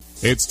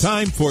It's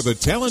time for the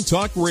Talent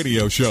Talk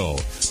Radio Show,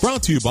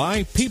 brought to you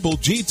by People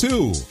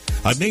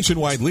G2, a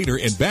nationwide leader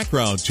in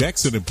background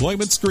checks and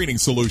employment screening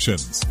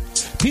solutions.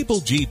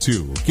 People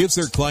G2 gives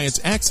their clients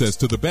access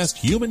to the best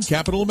human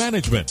capital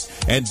management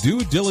and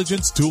due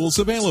diligence tools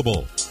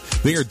available.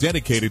 They are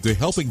dedicated to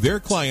helping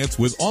their clients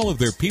with all of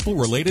their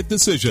people-related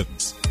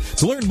decisions.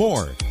 To learn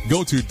more,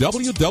 go to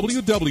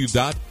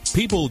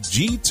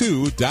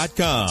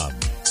www.peopleg2.com.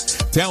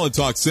 Talent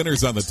Talk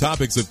centers on the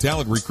topics of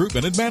talent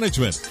recruitment and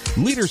management,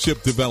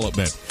 leadership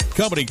development,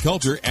 company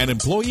culture, and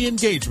employee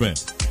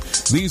engagement.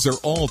 These are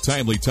all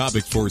timely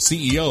topics for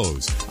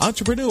CEOs,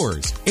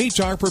 entrepreneurs,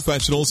 HR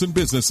professionals, and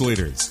business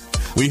leaders.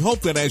 We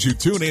hope that as you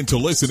tune in to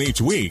listen each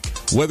week,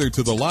 whether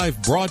to the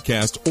live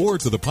broadcast or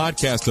to the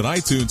podcast on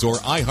iTunes or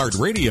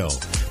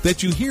iHeartRadio,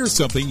 that you hear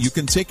something you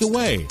can take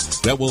away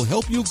that will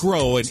help you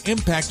grow and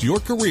impact your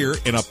career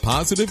in a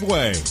positive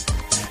way.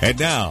 And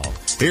now,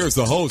 here's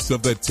the host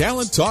of the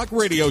Talent Talk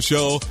Radio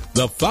Show,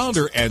 the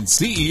founder and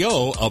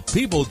CEO of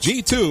People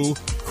G2,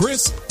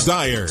 Chris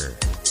Dyer.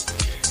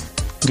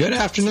 Good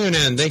afternoon,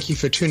 and thank you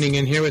for tuning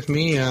in here with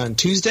me on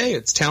Tuesday.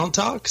 It's Talent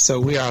Talk, so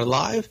we are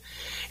live,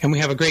 and we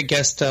have a great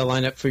guest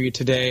lined up for you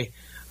today.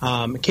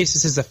 In case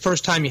this is the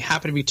first time you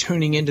happen to be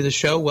tuning into the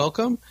show,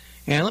 welcome.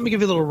 And let me give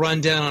you a little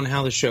rundown on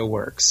how the show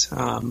works.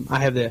 I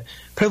have the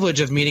privilege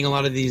of meeting a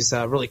lot of these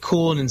really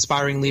cool and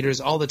inspiring leaders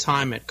all the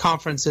time at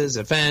conferences,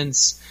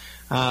 events,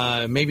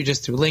 maybe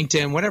just through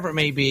LinkedIn, whatever it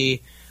may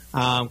be.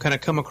 Kind of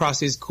come across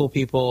these cool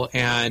people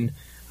and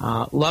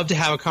love to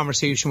have a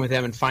conversation with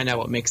them and find out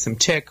what makes them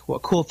tick,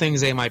 what cool things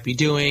they might be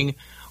doing,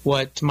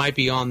 what might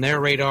be on their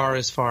radar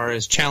as far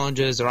as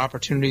challenges or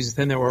opportunities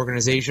within their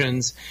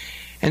organizations.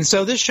 And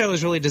so this show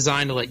is really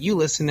designed to let you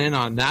listen in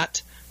on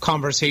that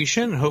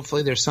conversation.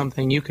 Hopefully there's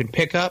something you can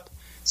pick up,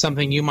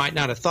 something you might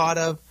not have thought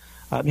of,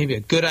 maybe a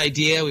good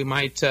idea we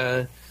might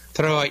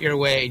throw out your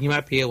way, and you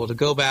might be able to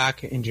go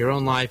back into your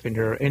own life,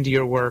 into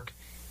your work,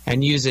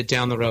 and use it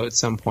down the road at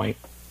some point.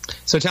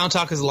 So Talent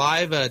Talk is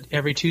live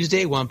every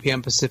Tuesday, 1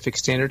 p.m. Pacific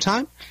Standard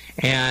Time.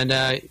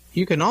 And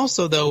you can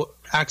also, though,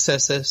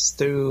 access us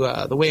through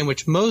the way in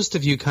which most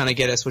of you kind of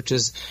get us, which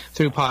is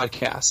through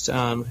podcast.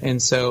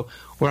 And so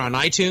we're on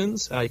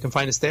iTunes. You can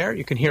find us there.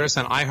 You can hear us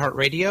on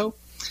iHeartRadio.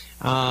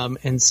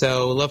 And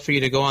so love for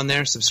you to go on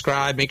there,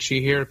 subscribe, make sure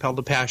you hear all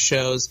the past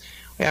shows.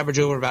 We average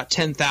over about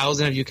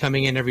 10,000 of you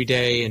coming in every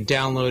day and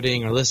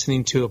downloading or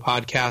listening to a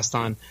podcast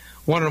on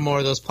one or more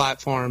of those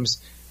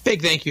platforms.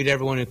 Big thank you to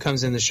everyone who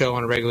comes in the show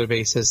on a regular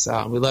basis.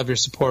 We love your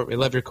support. We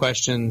love your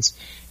questions,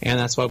 and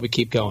that's why we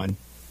keep going.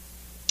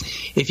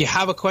 If you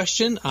have a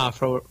question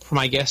for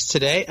my guest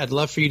today, I'd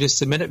love for you to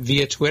submit it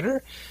via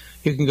Twitter.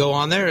 You can go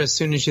on there as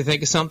soon as you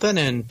think of something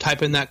and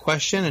type in that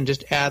question and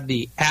just add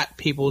the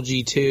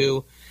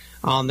 @PeopleG2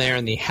 on there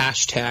and the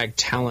hashtag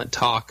Talent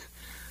Talk.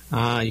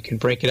 You can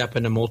break it up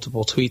into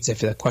multiple tweets if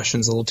the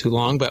question's a little too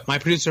long, but my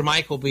producer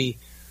Mike will be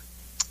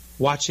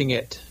watching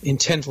it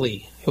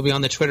intently. He'll be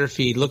on the Twitter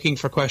feed looking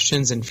for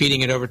questions and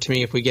feeding it over to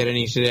me if we get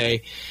any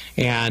today,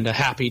 and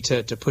happy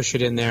to push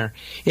it in there.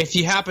 If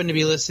you happen to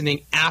be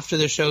listening after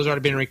the show's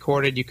already been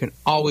recorded, you can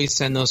always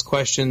send those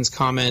questions,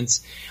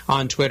 comments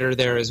on Twitter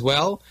there as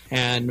well,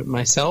 and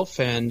myself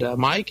and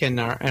Mike and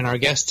our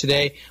guest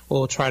today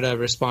will try to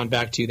respond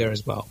back to you there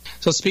as well.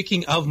 So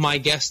speaking of my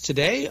guest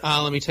today,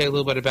 let me tell you a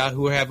little bit about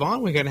who we have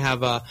on. We're going to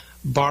have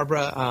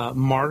Barbara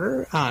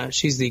Marder.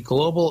 She's the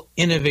Global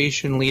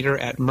Innovation Leader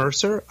at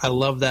Mercer. I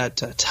love that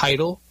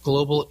title,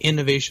 Global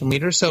Innovation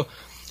Leader. So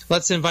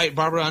let's invite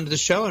Barbara onto the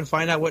show and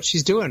find out what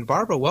she's doing.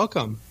 Barbara,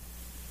 welcome.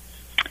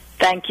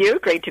 Thank you.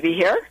 Great to be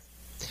here.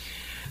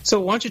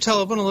 So why don't you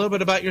tell everyone a little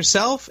bit about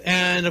yourself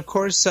and, of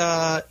course,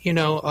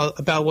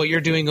 about what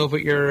you're doing over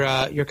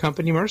at your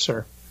company,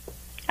 Mercer.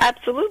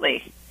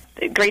 Absolutely.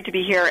 Great to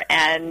be here.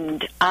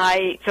 And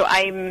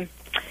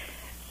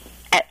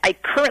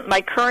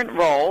my current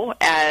role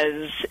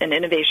as an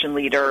innovation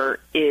leader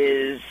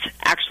is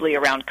actually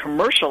around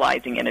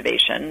commercializing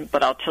innovation,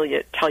 but I'll tell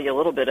you a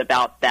little bit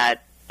about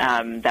that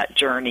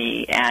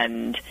journey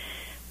and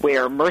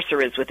where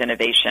Mercer is with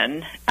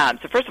innovation.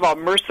 So first of all,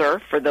 Mercer,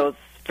 for those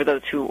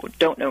who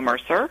don't know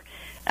Mercer,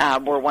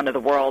 we're one of the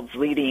world's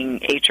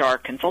leading HR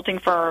consulting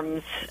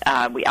firms.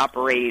 We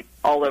operate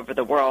all over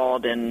the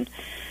world in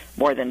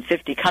more than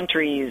 50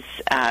 countries,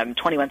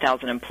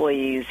 21,000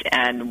 employees,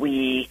 and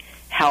we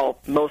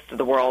help most of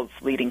the world's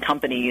leading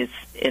companies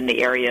in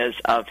the areas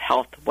of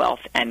health, wealth,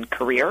 and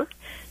career.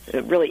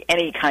 So really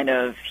any kind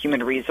of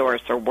human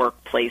resource or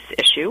workplace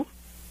issue.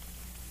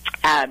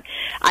 I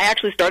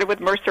actually started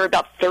with Mercer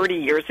about 30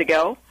 years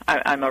ago.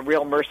 I'm a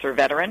real Mercer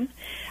veteran.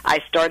 I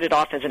started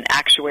off as an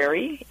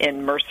actuary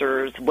in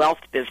Mercer's wealth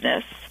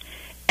business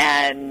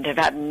and have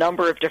had a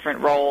number of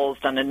different roles,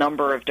 done a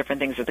number of different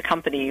things with the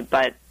company,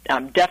 but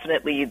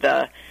definitely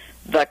the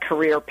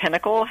career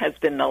pinnacle has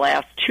been the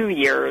last 2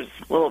 years,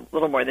 a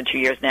little more than 2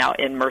 years now,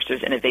 in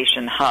Mercer's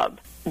Innovation Hub.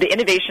 The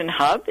Innovation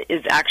Hub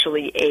is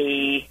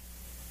actually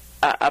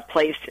a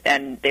place,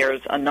 and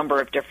there's a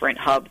number of different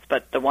hubs,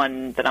 but the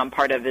one that I'm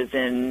part of is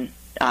in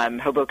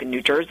Hoboken,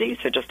 New Jersey,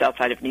 so just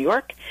outside of New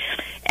York.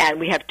 And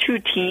we have 2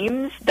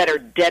 teams that are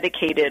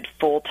dedicated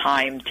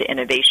full-time to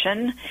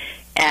innovation.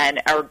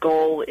 And our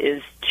goal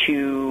is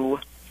to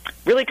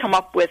really come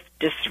up with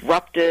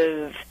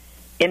disruptive,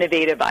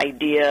 innovative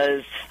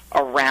ideas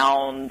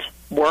around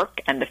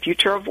work and the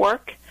future of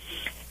work,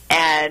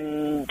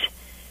 and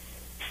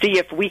see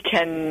if we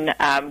can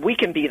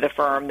be the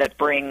firm that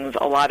brings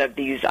a lot of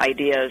these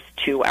ideas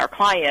to our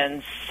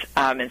clients,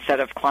 instead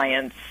of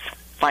clients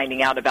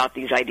finding out about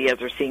these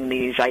ideas or seeing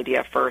these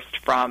ideas first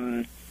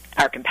from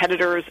our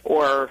competitors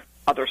or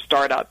other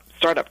startup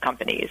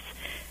companies.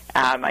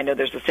 I know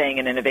there's a saying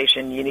in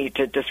innovation, you need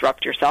to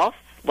disrupt yourself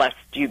lest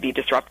you be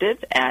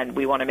disrupted, and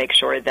we want to make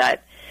sure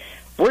that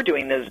we're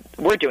doing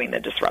the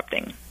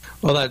disrupting.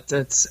 Well,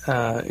 that's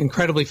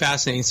incredibly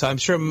fascinating. So I'm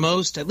sure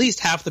at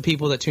least half the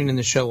people that tune in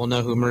the show will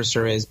know who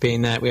Mercer is,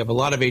 being that we have a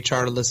lot of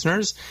HR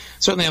listeners,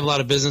 certainly have a lot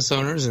of business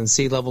owners and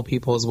C-level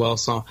people as well.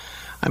 So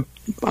I'm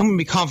going to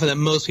be confident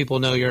most people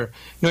know your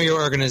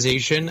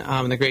organization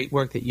and the great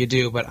work that you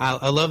do. But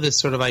I love this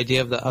sort of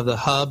idea of the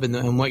hub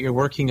and what you're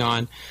working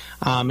on.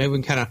 Maybe we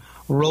can kind of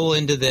roll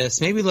into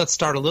this. Maybe let's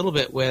start a little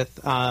bit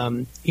with,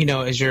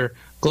 as your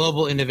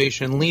global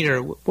innovation leader,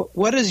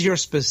 what is your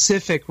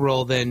specific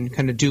role then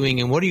kind of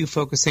doing, and what are you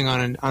focusing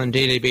on a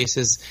day-to-day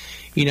basis,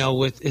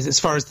 with as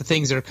far as the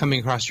things that are coming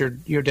across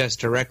your desk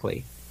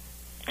directly?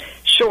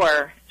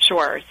 Sure.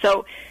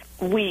 So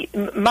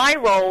my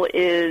role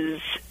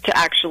is to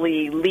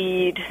actually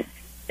lead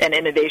an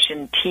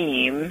innovation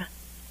team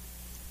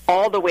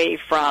all the way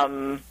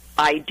from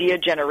idea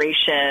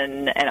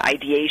generation and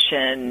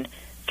ideation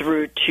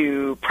through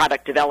to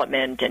product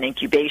development and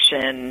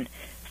incubation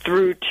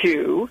through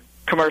to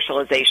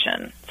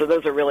commercialization. So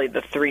those are really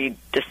the 3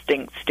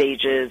 distinct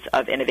stages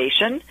of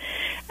innovation.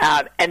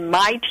 And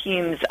my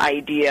team's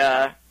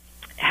idea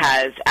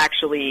has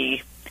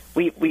actually,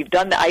 we've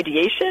done the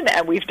ideation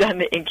and we've done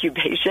the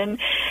incubation,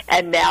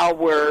 and now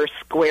we're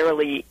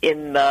squarely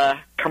in the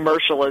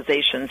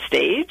commercialization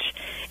stage.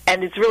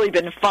 And it's really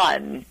been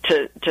fun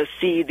to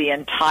see the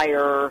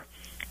entire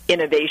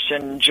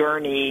innovation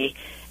journey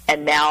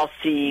and now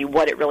see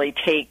what it really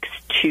takes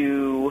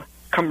to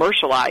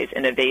commercialize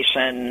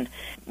innovation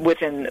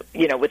within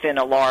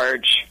a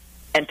large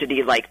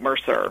entity like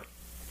Mercer.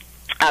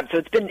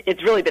 So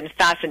it's really been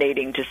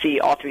fascinating to see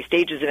all 3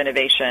 stages of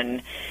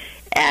innovation,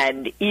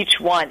 and each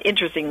one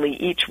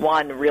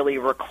really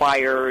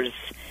requires,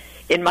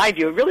 in my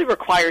view,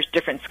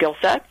 different skill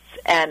sets.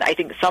 And I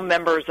think some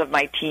members of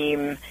my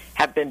team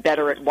have been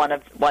better at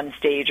one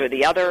stage or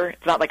the other.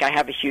 It's not like I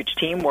have a huge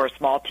team. We're a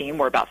small team.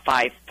 We're about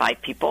five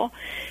people.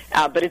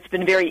 But it's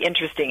been very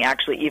interesting,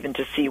 actually, even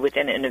to see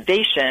within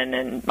innovation,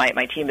 and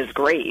my team is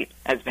great,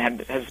 has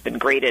been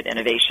great at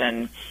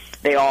innovation.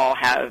 They all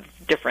have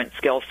different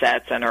skill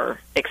sets and are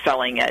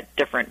excelling at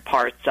different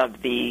parts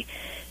of the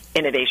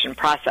innovation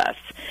process.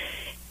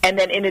 And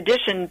then in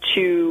addition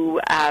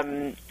to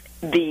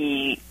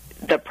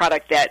the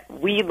product that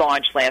we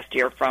launched last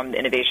year from the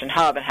Innovation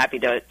Hub, and happy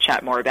to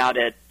chat more about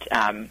it.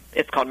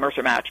 It's called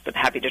Mercer Match, but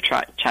happy to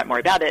chat more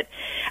about it.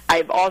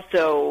 I've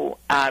also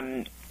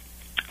been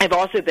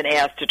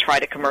asked to try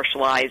to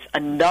commercialize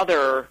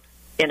another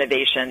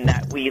innovation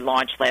that we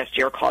launched last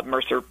year called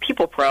Mercer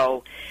People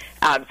Pro.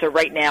 So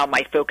right now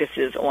my focus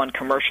is on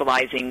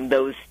commercializing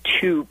those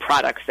 2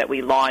 products that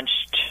we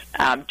launched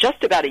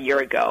just about a year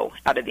ago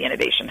out of the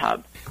Innovation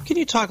Hub. Can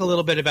you talk a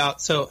little bit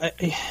about,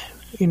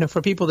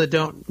 for people that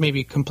don't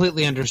maybe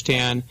completely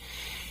understand,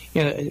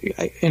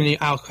 and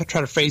I'll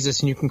try to phrase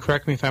this and you can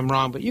correct me if I'm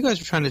wrong, but you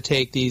guys are trying to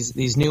take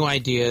these new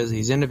ideas,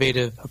 these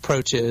innovative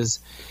approaches,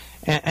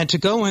 and to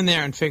go in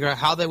there and figure out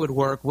how they would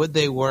work, would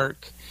they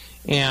work,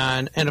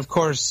 and of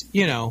course,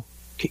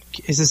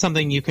 is this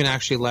something you can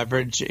actually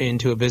leverage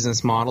into a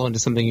business model, into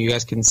something you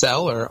guys can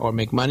sell or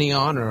make money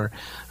on, or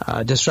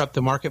disrupt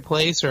the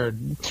marketplace or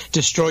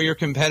destroy your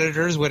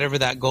competitors, whatever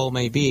that goal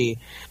may be.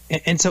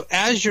 And so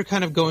as you're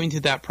kind of going through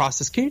that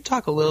process, can you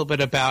talk a little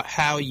bit about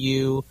how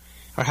your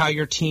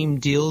team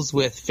deals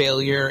with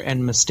failure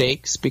and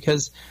mistakes?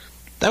 Because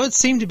that would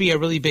seem to be a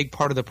really big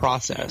part of the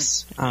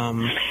process.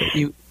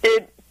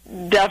 It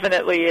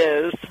definitely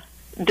is.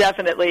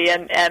 Definitely,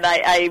 and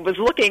I was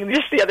looking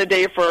just the other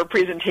day for a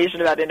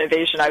presentation about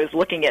innovation. I was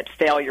looking at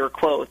failure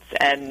quotes,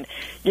 and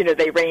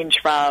they range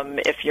from,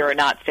 if you're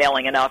not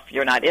failing enough,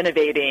 you're not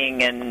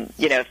innovating, and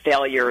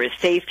failure is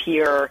safe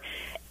here.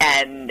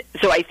 And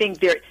so I think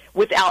there,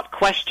 without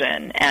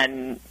question,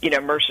 and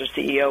Mercer's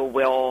CEO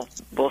will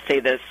say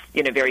this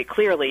very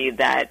clearly,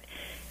 that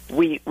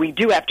we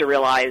do have to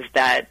realize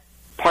that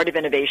part of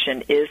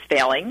innovation is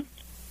failing,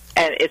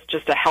 and it's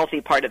just a healthy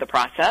part of the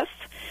process.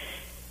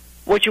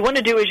 What you want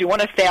to do is you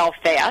want to fail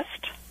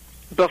fast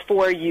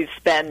before you've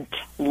spent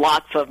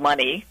lots of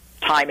money,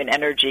 time, and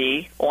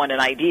energy on an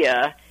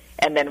idea,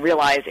 and then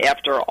realize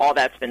after all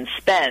that's been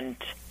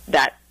spent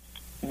that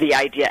the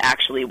idea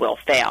actually will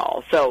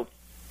fail. So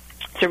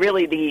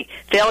really the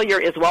failure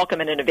is welcome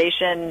in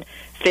innovation.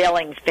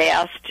 Failing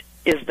fast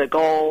is the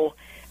goal.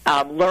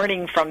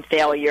 Learning from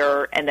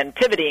failure and then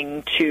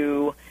pivoting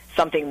to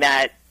something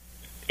that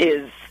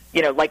is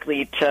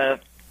likely to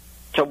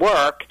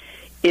work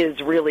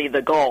is really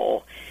the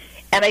goal.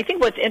 And I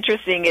think what's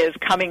interesting is,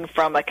 coming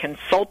from a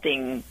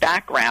consulting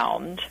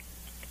background,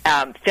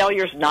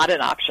 failure is not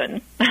an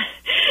option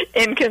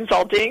in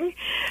consulting.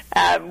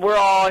 We're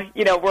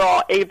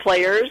all A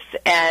players,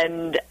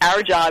 and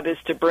our job is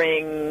to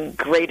bring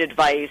great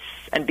advice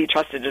and be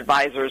trusted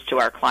advisors to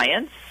our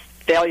clients.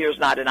 Failure is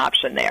not an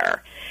option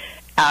there.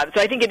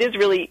 So I think it is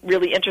really,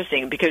 really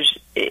interesting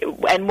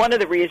and one of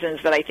the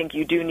reasons that I think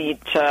you do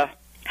need to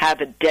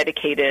have a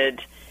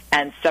dedicated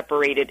and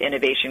separated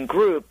innovation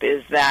group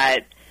is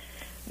that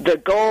the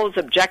goals,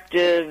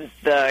 objectives,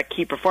 the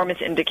key performance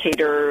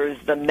indicators,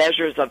 the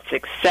measures of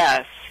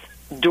success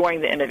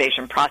during the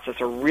innovation process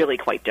are really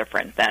quite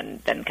different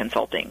than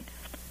consulting.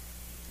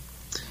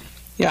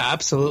 Yeah,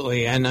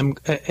 absolutely. And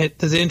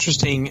it's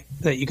interesting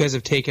that you guys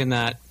have taken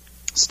that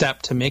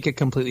step to make it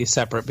completely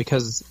separate,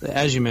 because,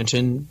 as you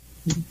mentioned,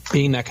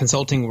 being that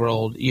consulting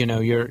world,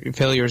 your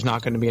failure is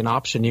not going to be an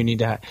option. You need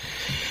to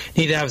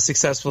have a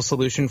successful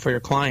solution for your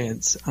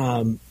clients.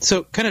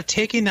 So kind of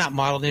taking that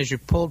model, as you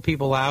pulled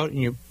people out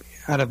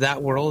of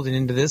that world and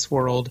into this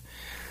world,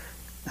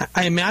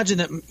 I imagine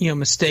that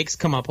mistakes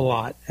come up a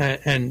lot.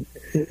 And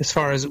as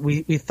far as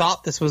we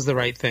thought this was the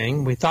right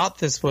thing, we thought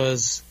this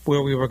was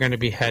where we were going to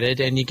be headed,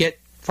 and you get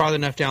farther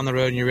enough down the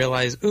road and you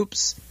realize,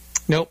 oops,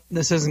 nope,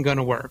 this isn't going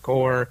to work,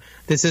 or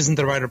this isn't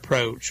the right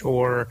approach,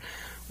 or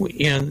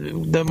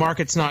the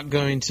market's not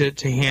going to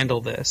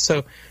handle this.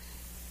 So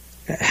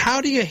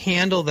how do you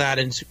handle that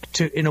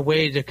in a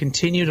way to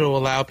continue to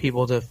allow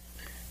people to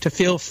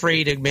feel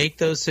free to make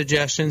those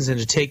suggestions and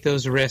to take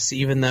those risks,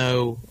 even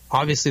though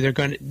obviously they're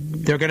going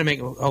to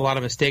make a lot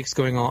of mistakes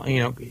going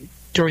on,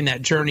 during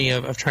that journey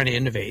of trying to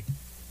innovate?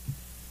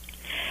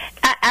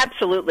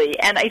 Absolutely.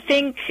 And I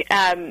think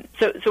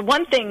so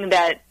one thing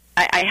that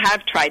I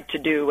have tried to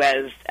do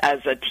as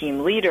a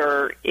team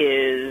leader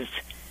is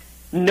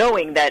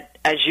knowing that,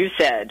 as you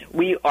said,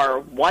 we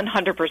are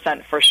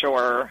 100% for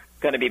sure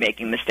going to be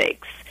making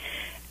mistakes.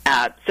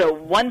 So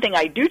one thing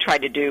I do try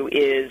to do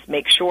is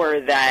make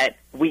sure that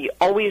we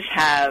always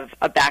have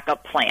a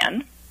backup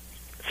plan.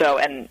 So,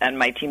 and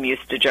my team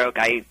used to joke,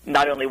 I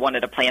not only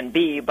wanted a plan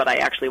B, but I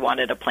actually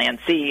wanted a plan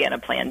C and a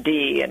plan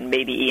D and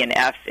maybe E and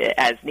F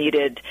as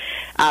needed.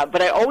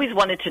 But I always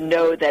wanted to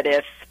know that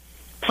if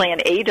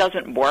plan A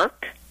doesn't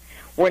work,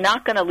 we're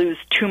not going to lose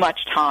too much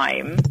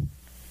time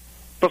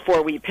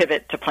before we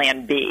pivot to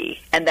plan B,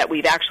 and that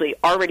we've actually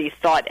already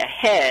thought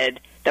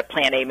ahead that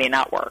plan A may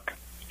not work,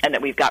 and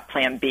that we've got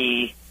plan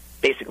B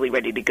basically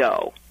ready to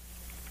go.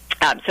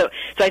 So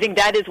I think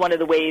that is one of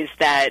the ways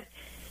that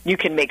you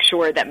can make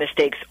sure that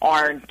mistakes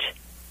aren't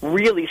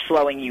really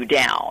slowing you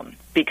down,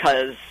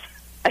 because,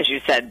 as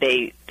you said,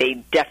 they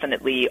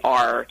definitely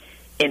are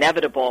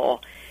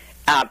inevitable.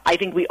 I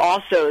think we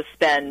also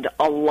spend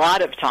a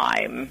lot of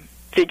time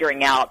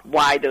figuring out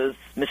why those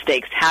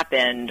mistakes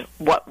happened.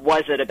 What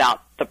was it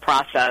about the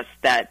process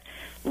that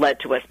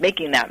led to us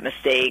making that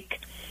mistake?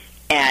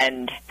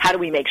 And how do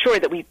we make sure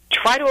that we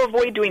try to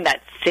avoid doing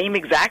that same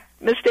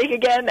exact mistake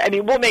again? I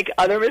mean, we'll make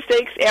other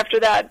mistakes after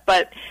that,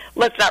 but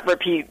let's not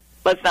repeat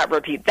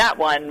that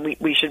one.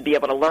 We should be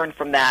able to learn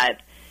from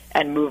that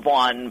and move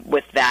on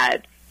with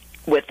that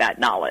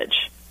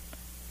knowledge.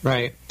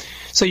 Right.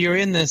 So you're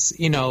in this,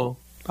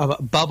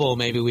 a bubble,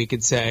 maybe we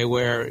could say,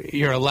 where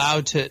you're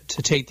allowed to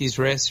take these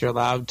risks, you're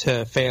allowed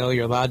to fail,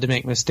 you're allowed to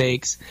make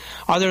mistakes.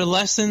 Are there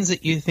lessons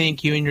that you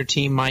think you and your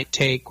team might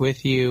take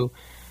with you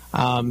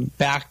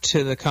back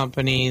to the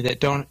company that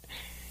don't,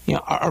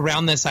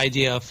 around this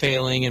idea of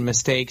failing and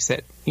mistakes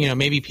that,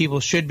 maybe people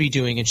should be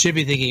doing and should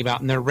be thinking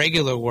about in their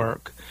regular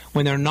work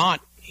when they're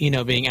not,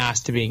 being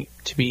asked to be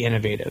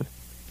innovative?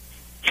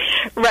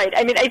 Right.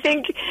 I mean, I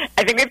think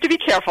we have to be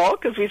careful,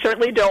 because we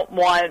certainly don't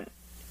want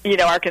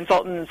our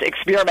consultants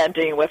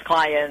experimenting with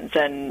clients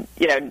and,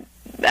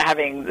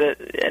 having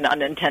an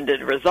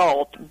unintended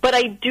result. But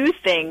I do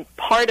think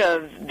part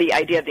of the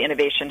idea of the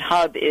Innovation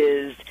Hub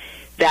is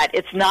that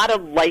it's not a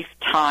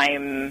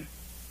lifetime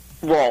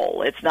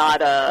role. It's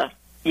not a,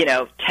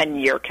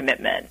 10-year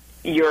commitment.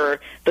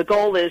 The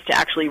goal is to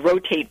actually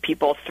rotate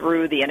people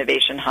through the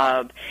Innovation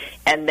Hub,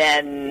 and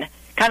then,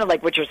 kind of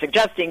like what you're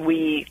suggesting,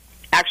 we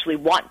actually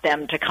want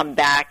them to come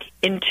back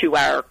into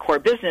our core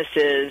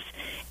businesses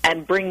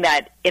and bring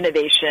that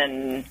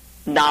innovation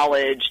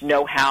knowledge,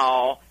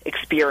 know-how,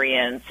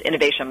 experience,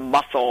 innovation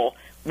muscle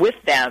with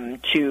them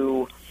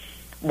to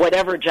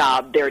whatever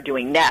job they're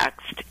doing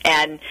next.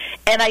 And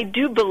I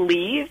do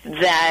believe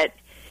that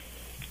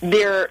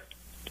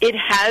it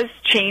has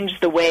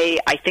changed the way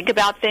I think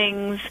about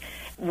things.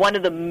 One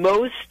of the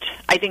most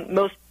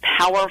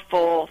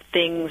powerful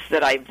things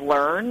that I've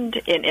learned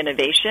in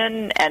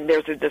innovation, and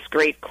there's this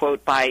great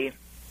quote by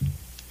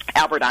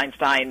Albert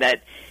Einstein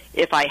that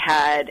if I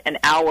had an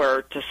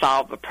hour to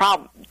solve a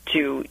problem,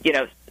 to,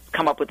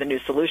 come up with a new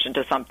solution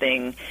to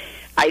something,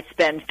 I'd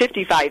spend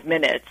 55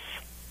 minutes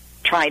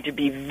trying to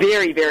be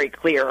very, very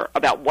clear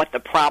about what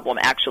the problem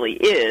actually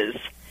is,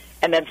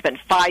 and then spend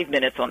 5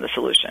 minutes on the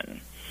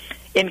solution.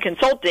 In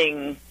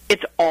consulting,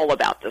 it's all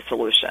about the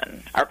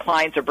solution. Our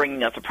clients are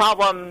bringing us a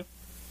problem,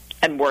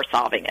 and we're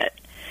solving it.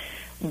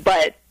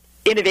 But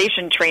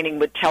innovation training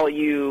would tell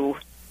you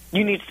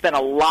you need to spend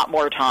a lot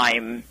more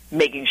time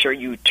making sure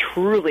you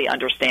truly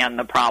understand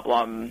the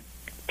problem,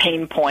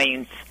 pain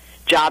points,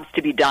 jobs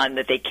to be done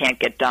that they can't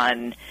get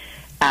done.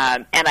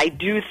 And I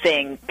do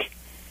think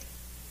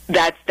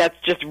that's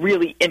just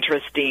really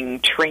interesting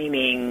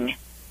training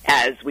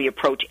as we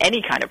approach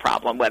any kind of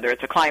problem, whether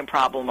it's a client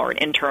problem or an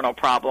internal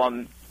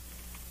problem.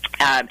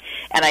 And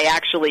I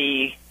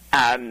actually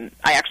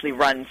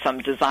run some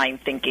design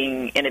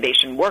thinking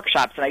innovation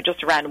workshops, and I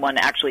just ran one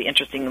actually,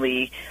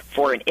 interestingly,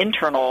 for an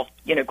internal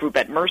group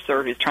at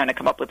Mercer who's trying to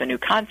come up with a new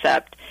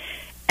concept.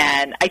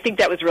 And I think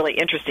that was really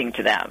interesting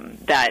to them,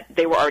 that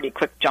they were already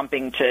quick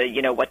jumping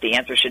to what the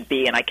answer should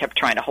be, and I kept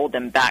trying to hold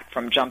them back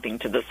from jumping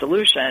to the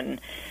solution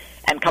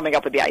and coming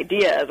up with the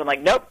ideas. I'm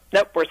like, nope,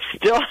 we're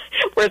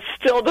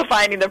still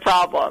defining the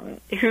problem.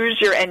 Who's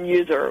your end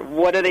user?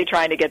 What are they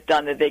trying to get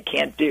done that they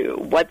can't do?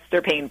 What's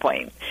their pain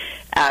point?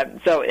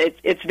 So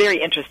it's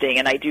very interesting,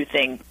 and I do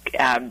think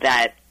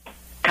that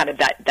kind of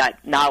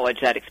that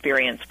knowledge, that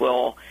experience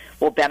will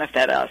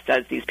benefit us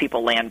as these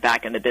people land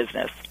back in the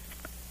business.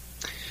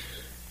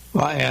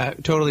 Well, I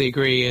totally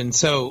agree. And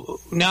so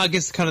now I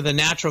guess kind of the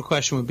natural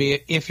question would be,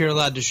 if you're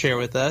allowed to share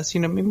with us,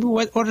 maybe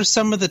what are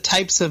some of the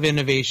types of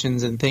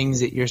innovations and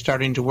things that you're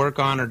starting to work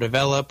on or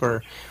develop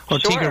or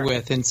tinker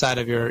with inside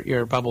of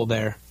your bubble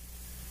there?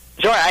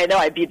 Sure, I know.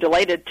 I'd be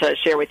delighted to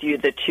share with you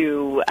the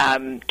two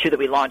that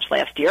we launched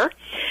last year.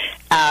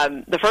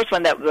 The first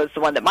one that was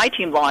the one that my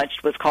team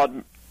launched was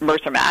called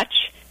Mercer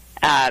Match.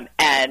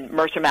 And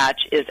Mercer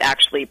Match is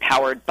actually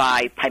powered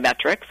by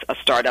Pymetrics, a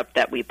startup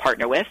that we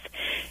partner with.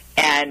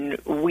 And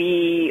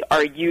we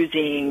are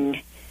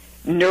using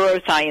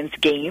neuroscience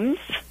games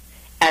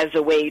as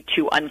a way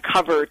to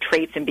uncover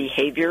traits and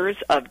behaviors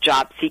of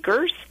job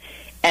seekers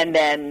and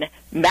then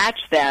match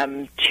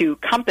them to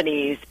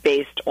companies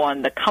based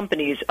on the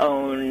company's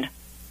own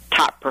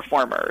top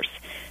performers.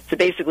 So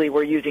basically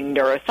we're using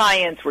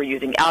neuroscience, we're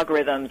using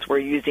algorithms, we're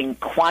using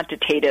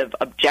quantitative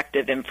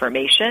objective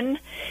information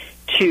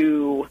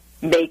to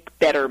make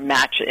better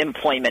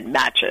employment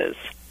matches,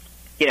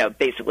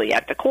 basically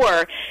at the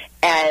core.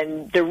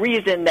 And the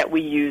reason that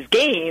we use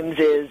games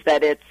is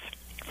that it's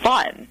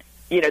fun.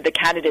 The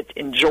candidates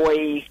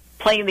enjoy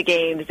playing the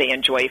games, they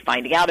enjoy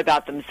finding out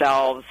about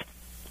themselves.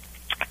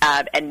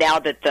 And now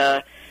that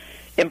the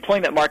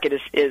employment market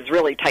is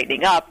really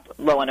tightening up,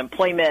 low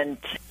unemployment,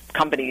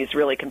 companies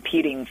really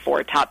competing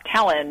for top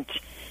talent,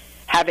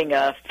 having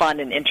a fun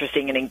and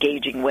interesting and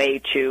engaging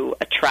way to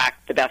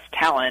attract the best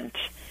talent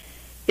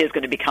is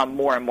going to become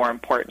more and more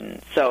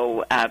important.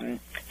 So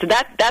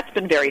that's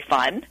been very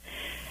fun.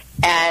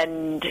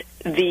 And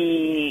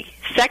the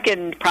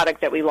second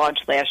product that we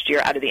launched last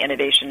year out of the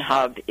Innovation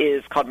Hub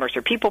is called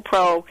Mercer People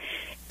Pro,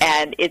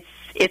 and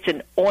it's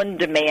an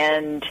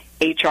on-demand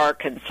HR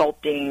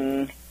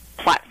consulting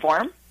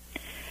platform,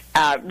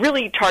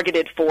 really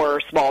targeted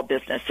for small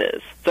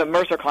businesses. So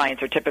Mercer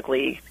clients are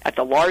typically at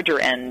the larger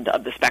end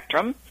of the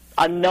spectrum.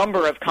 A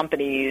number of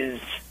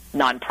companies,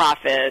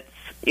 nonprofits,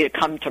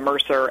 come to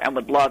Mercer and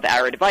would love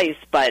our advice,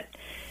 but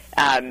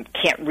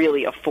can't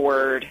really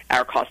afford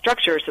our cost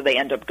structure, so they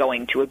end up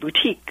going to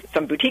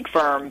some boutique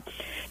firm.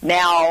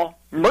 Now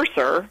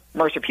Mercer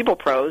People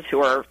Pros,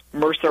 who are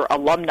Mercer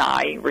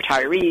alumni,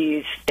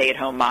 retirees,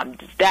 stay-at-home moms,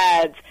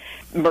 dads,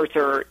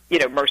 Mercer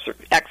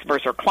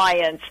ex-Mercer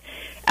clients,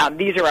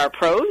 these are our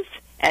pros,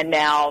 and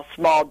now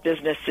small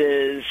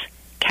businesses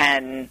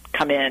can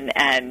come in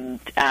and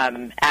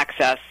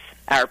access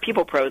our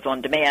People Pros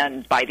on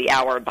demand by the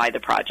hour, by the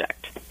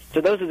project. So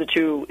those are the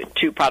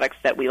two products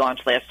that we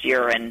launched last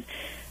year and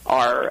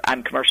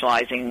I'm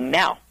commercializing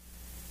now.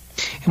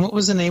 And what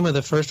was the name of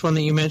the first one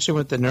that you mentioned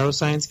with the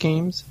neuroscience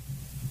games?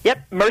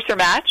 Yep, Mercer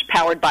Match,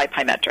 powered by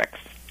Pymetrics.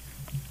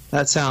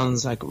 That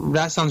sounds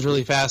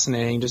really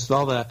fascinating. Just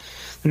all the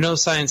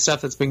neuroscience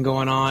stuff that's been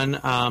going on,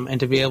 and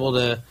to be able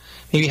to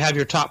maybe have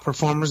your top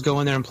performers go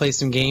in there and play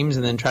some games,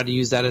 and then try to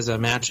use that as a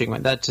matching.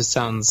 That just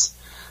sounds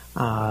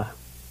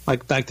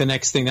like the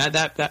next thing.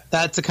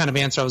 That's the kind of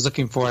answer I was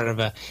looking for out of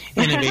an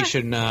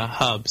innovation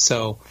hub.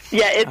 So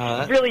yeah,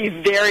 it's really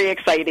very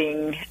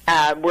exciting.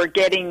 We're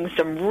getting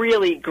some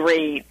really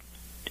great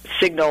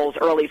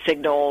early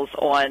signals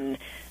on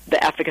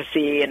the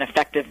efficacy and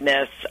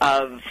effectiveness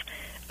of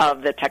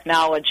the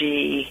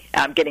technology.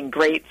 Getting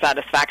great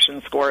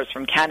satisfaction scores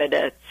from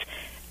candidates.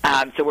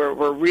 So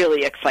we're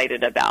really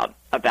excited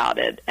about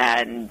it,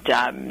 and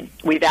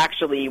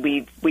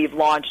we've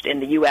launched in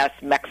the U.S.,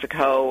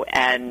 Mexico,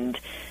 and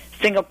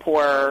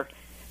Singapore,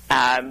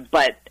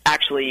 but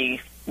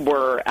actually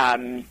we're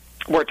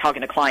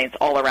talking to clients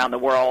all around the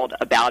world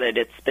about it.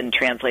 It's been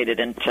translated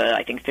into,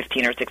 I think,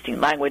 15 or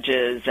 16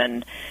 languages,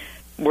 and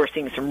we're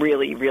seeing some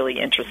really, really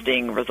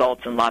interesting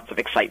results and lots of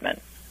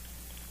excitement.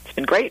 It's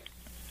been great.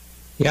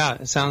 Yeah,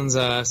 it sounds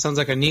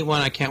like a neat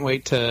one. I can't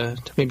wait to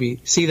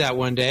maybe see that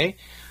one day.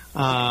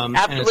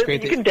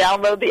 Absolutely, you can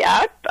download the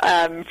app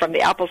from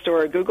the Apple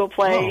Store or Google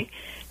Play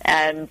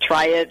and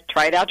try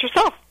it out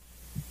yourself.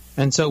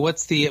 And so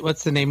what's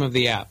the name of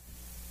the app?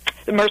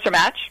 The Mercer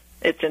Match.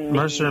 It's in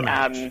Mercer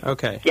Match.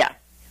 Okay. Yeah.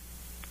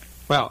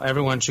 Well,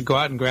 everyone should go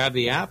out and grab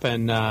the app,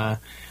 and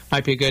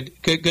might be a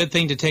good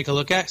thing to take a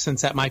look at,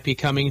 since that might be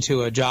coming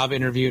to a job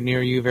interview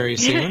near you very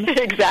soon.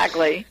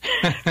 Exactly.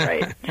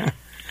 Right.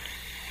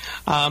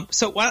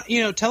 So,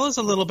 tell us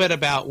a little bit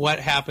about what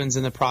happens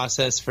in the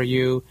process for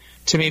you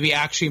to maybe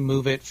actually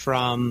move it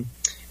from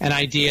an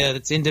idea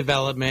that's in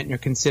development and you're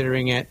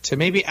considering it to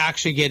maybe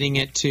actually getting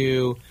it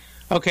to,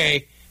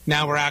 okay,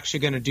 now we're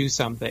actually going to do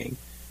something.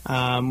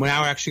 Now we're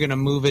actually going to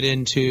move it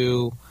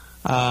into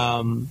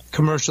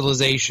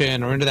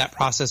commercialization, or into that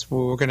process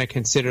where we're going to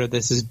consider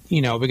this is,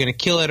 we're going to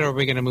kill it or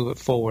we're going to move it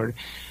forward.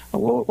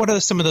 What are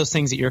some of those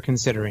things that you're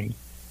considering?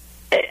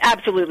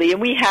 Absolutely.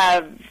 And we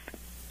have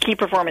key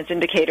performance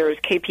indicators,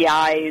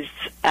 KPIs,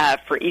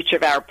 for each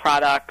of our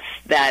products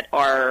that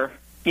are,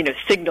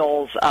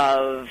 signals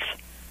of,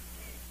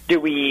 do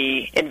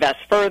we invest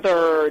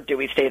further? Do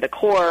we stay the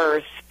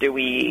course? Do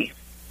we,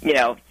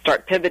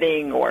 start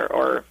pivoting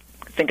or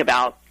think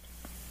about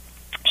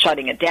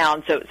shutting it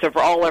down? So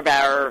for all of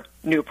our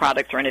new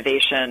products or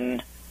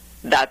innovation,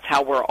 that's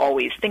how we're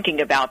always thinking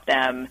about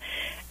them.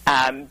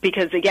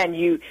 Because, again,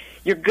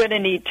 you're going to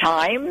need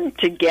time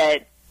to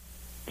get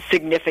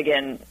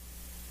significant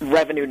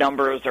revenue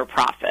numbers or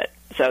profit.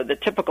 So the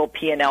typical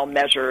P&L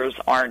measures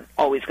aren't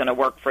always going to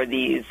work for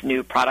these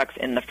new products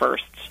in the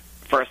first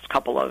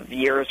couple of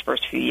years,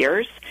 first few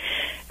years.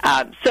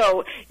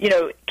 So,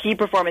 key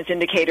performance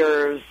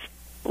indicators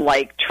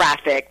like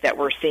traffic that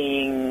we're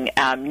seeing,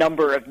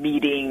 number of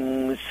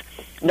meetings,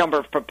 number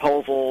of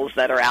proposals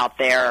that are out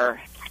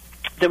there.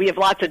 So we have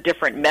lots of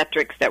different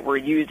metrics that we're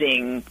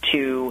using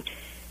to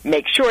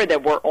make sure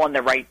that we're on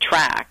the right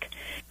track.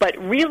 But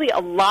really a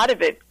lot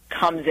of it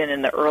comes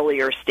in the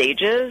earlier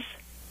stages,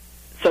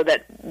 so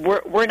that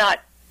we're not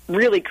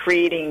really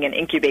creating and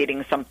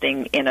incubating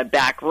something in a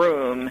back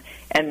room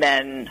and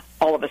then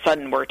all of a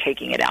sudden we're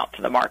taking it out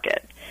to the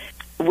market.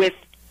 With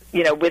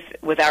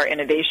our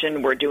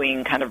innovation, we're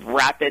doing kind of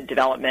rapid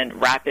development,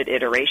 rapid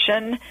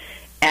iteration,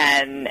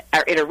 and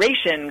our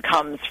iteration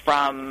comes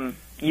from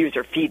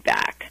user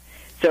feedback.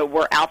 So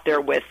we're out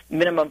there with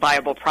minimum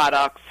viable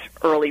products,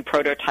 early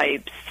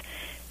prototypes,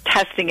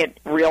 testing it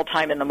real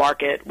time in the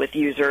market with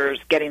users,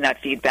 getting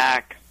that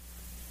feedback,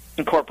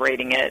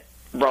 incorporating it,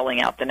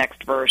 rolling out the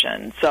next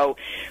version. So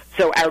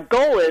our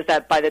goal is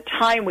that by the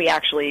time we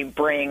actually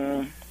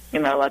bring,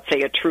 let's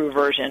say a true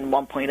version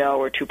 1.0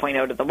 or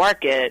 2.0 to the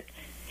market,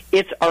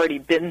 it's already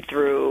been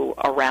through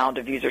a round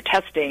of user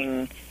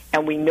testing,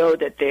 and we know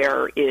that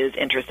there is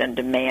interest and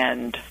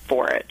demand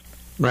for it.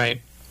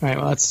 Right.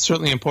 Well, that's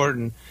certainly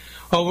important.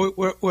 Well,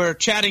 we're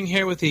chatting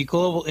here with the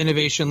Global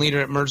Innovation Leader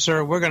at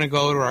Mercer. We're going to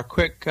go to our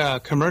quick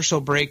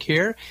commercial break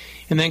here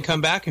and then come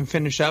back and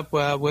finish up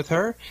with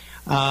her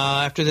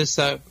after this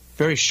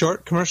very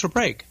short commercial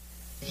break.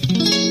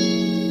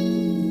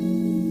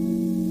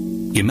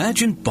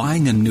 Imagine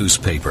buying a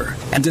newspaper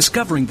and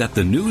discovering that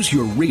the news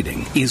you're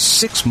reading is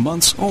 6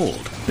 months old.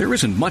 There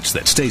isn't much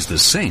that stays the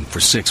same for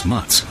 6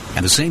 months,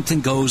 and the same thing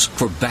goes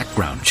for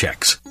background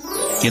checks.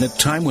 In a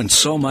time when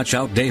so much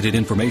outdated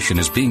information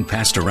is being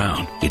passed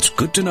around, it's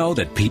good to know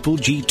that People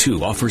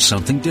G2 offers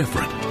something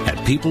different.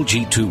 At People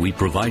G2, we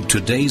provide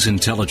today's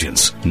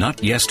intelligence,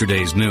 not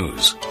yesterday's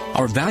news.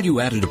 Our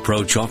value-added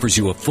approach offers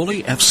you a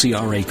fully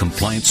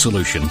FCRA-compliant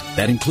solution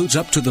that includes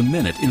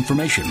up-to-the-minute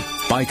information.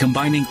 By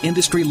combining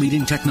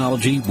industry-leading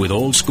technology with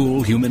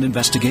old-school human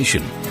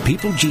investigation,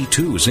 People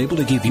G2 is able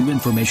to give you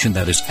information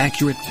that is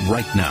accurate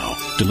right now,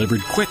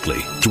 delivered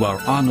quickly to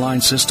our online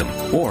system,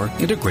 or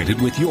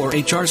integrated with your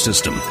HR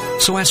system.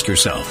 So ask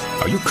yourself,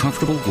 are you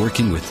comfortable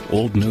working with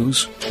old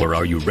news, or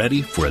are you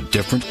ready for a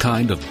different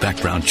kind of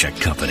background check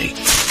company?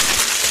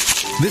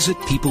 Visit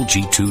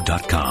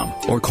peopleg2.com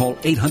or call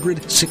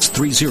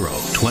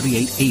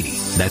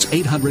 800-630-2880. That's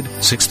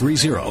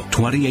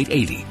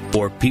 800-630-2880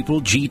 or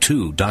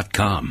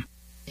peopleg2.com.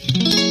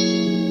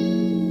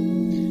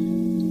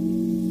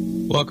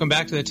 Welcome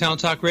back to the Talent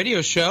Talk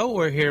Radio Show.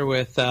 We're here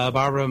with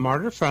Barbara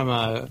Marder from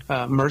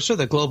Mercer,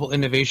 the Global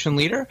Innovation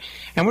Leader,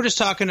 and we're just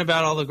talking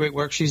about all the great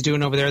work she's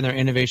doing over there in their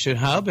Innovation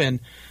Hub.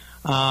 And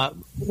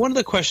one of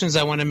the questions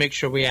I want to make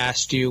sure we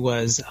asked you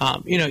was,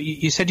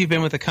 you said you've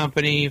been with the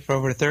company for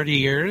over 30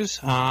 years,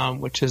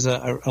 which is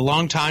a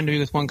long time to be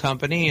with one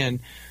company,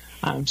 and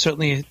I'm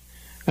certainly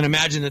can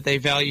imagine that they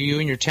value you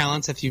and your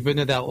talents if you've been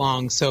there that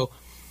long. So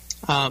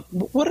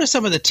what are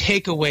some of the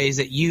takeaways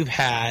that you've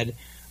had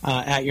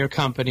at your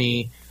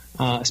company,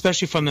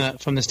 especially from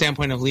the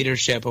standpoint of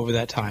leadership over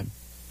that time?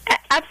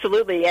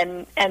 Absolutely,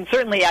 and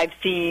certainly I've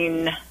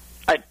seen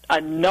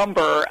a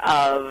number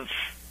of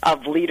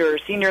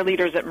leaders, senior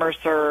leaders at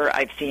Mercer.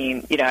 I've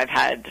seen, I've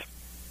had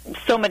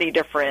so many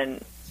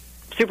different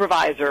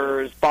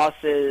supervisors,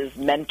 bosses,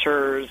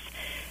 mentors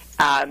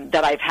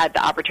that I've had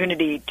the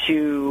opportunity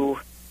to,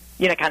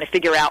 kind of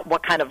figure out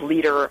what kind of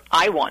leader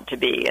I want to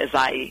be as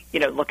I,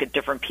 look at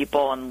different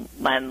people and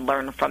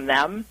learn from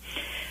them.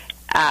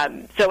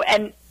 So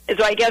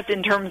I guess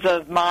in terms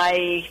of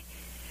my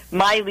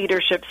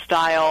leadership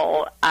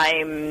style,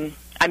 I'm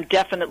I'm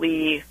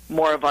definitely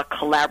more of a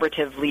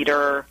collaborative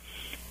leader.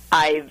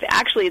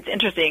 It's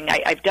interesting,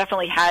 I've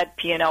definitely had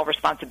P&L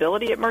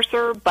responsibility at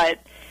Mercer, but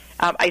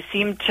I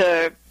seem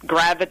to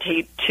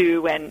gravitate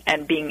to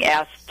and being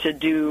asked to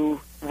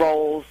do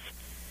roles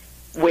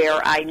where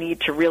I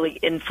need to really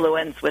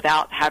influence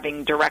without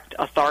having direct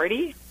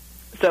authority.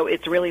 So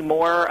it's really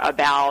more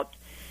about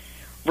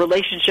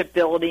relationship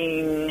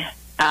building,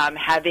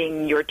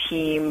 having your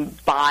team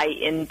buy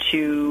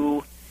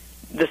into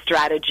the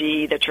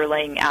strategy that you're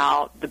laying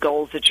out, the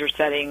goals that you're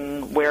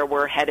setting, where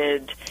we're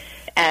headed,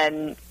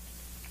 and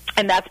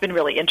that's been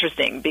really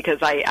interesting because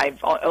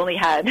I've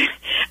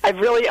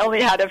really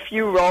only had a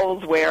few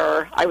roles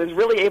where I was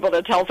really able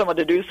to tell someone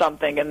to do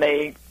something and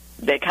they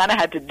kind of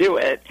had to do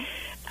it.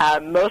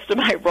 Most of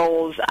my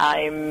roles,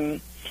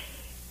 I'm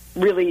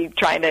really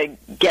trying to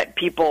get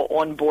people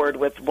on board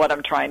with what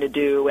I'm trying to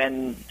do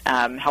and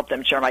help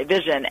them share my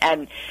vision.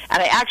 And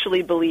I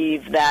actually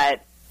believe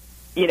that,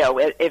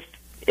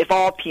 if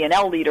all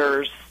P&L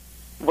leaders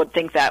would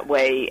think that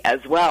way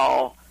as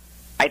well,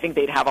 I think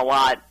they'd have a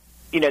lot.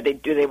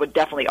 They would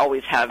definitely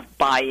always have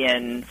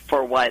buy-in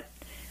for what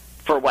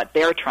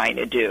they're trying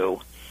to do.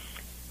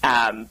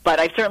 But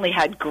I've certainly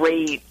had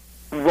great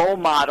role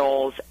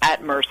models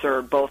at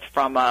Mercer, both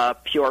from a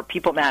pure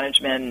people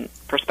management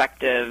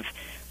perspective,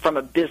 from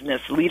a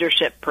business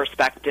leadership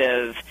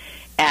perspective,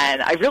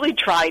 and I really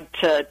tried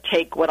to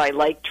take what I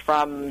liked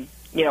from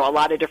a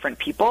lot of different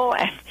people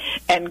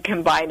and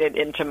combine it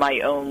into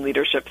my own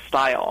leadership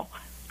style.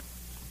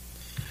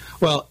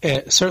 Well,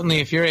 certainly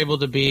if you're able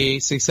to be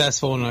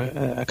successful in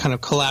a kind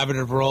of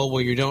collaborative role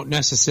where you don't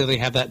necessarily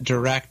have that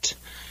direct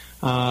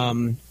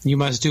you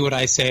must do what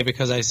I say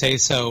because I say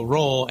so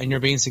role, and you're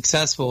being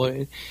successful,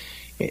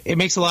 it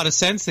makes a lot of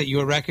sense that you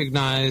were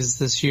recognized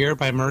this year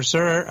by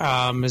Mercer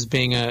as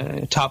being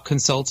a top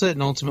consultant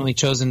and ultimately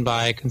chosen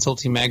by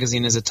Consulting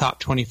Magazine as a top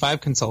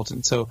 25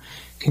 consultant. So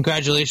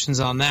congratulations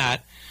on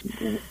that.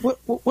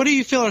 What do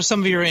you feel are some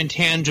of your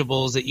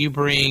intangibles that you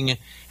bring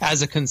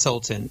as a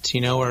consultant,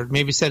 or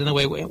maybe said in a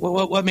way,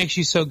 what makes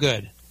you so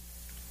good?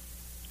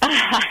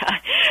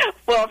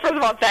 Well, first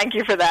of all, thank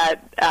you for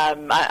that.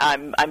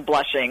 I'm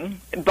blushing,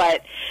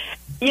 but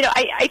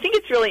I think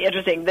it's really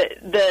interesting.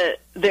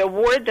 The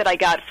award that I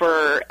got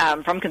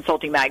from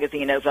Consulting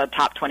Magazine as a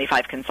top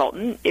 25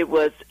 consultant, it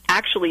was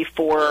actually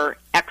for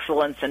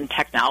excellence in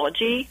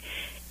technology.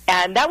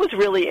 And that was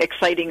really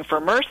exciting for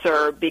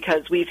Mercer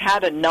because we've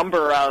had a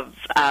number of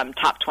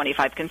top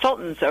 25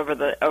 consultants over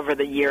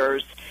the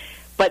years,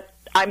 but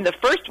I'm the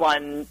first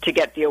one to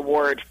get the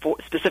award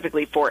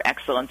specifically for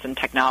excellence in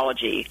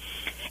technology.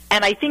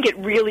 And I think it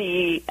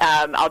really,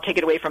 I'll take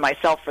it away from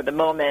myself for the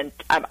moment,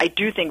 I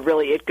do think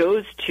really it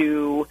goes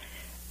to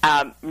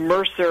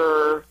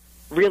Mercer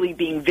really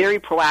being very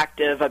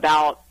proactive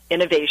about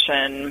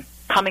innovation,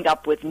 coming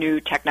up with new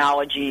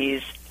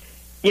technologies.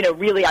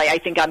 Really, I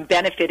think I'm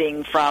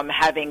benefiting from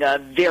having a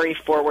very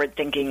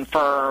forward-thinking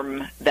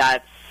firm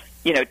that's,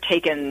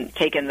 taken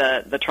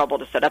the trouble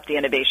to set up the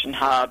Innovation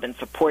Hub and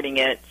supporting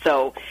it.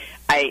 So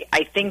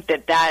I think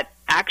that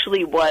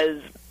actually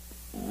was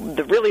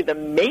the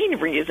main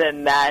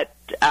reason that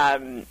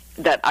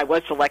I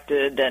was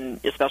selected, and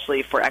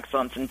especially for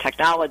excellence in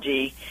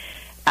technology.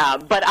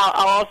 But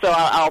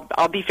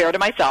I'll be fair to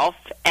myself,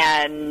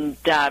 and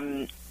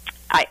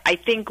I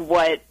think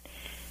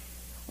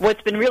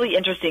what's been really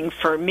interesting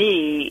for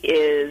me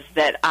is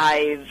that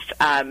I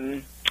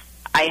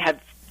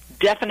have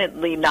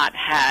definitely not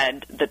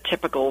had the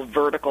typical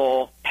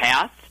vertical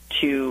path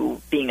to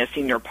being a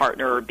senior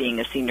partner or being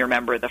a senior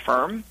member of the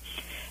firm.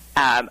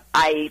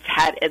 I've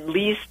had at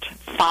least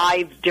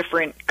 5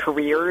 different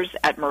careers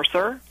at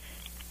Mercer,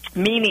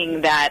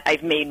 meaning that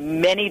I've made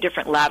many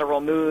different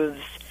lateral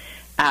moves.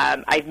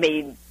 I've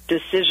made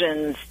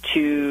decisions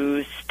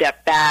to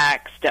step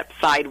back, step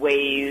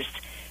sideways,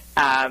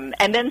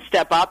 and then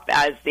step up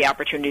as the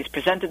opportunities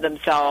presented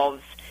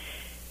themselves,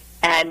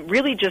 and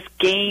really just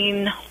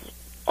gain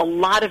a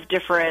lot of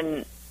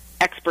different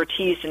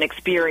expertise and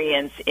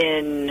experience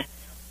in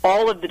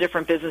all of the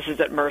different businesses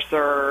at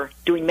Mercer,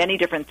 doing many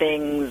different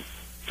things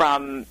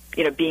from,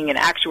 being an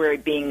actuary,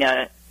 being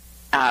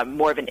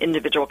more of an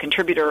individual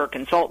contributor or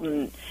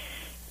consultant,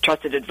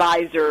 trusted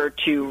advisor,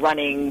 to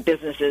running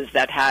businesses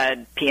that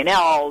had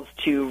P&Ls,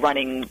 to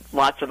running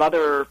lots of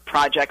other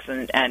projects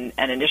and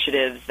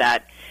initiatives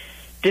that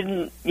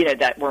didn't,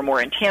 that were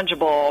more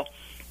intangible,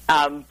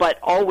 but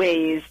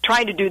always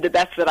trying to do the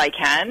best that I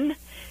can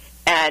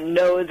and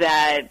know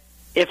that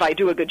if I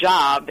do a good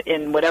job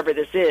in whatever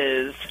this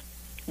is,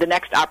 the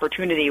next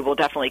opportunity will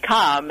definitely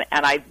come,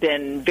 and I've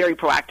been very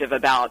proactive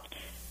about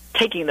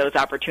taking those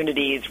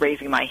opportunities,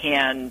 raising my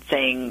hand,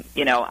 saying,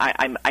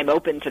 I'm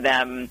open to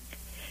them.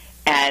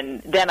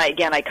 And then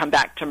I come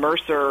back to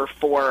Mercer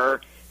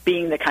for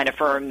being the kind of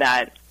firm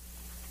that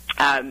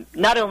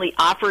not only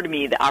offered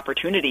me the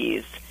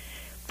opportunities,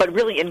 but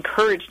really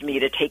encouraged me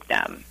to take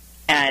them,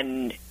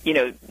 and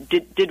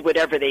did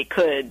whatever they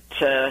could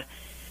to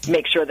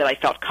make sure that I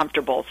felt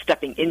comfortable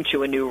stepping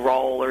into a new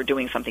role or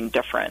doing something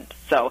different.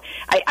 So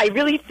I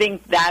really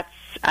think that's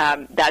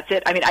that's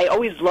it. I mean, I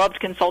always loved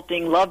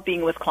consulting, loved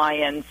being with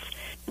clients,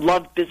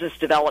 loved business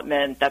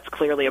development. That's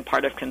clearly a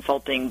part of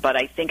consulting. But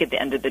I think at the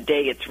end of the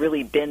day, it's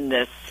really been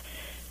this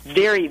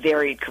very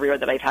varied career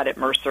that I've had at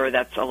Mercer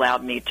that's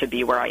allowed me to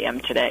be where I am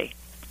today.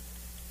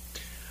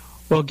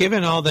 Well,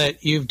 given all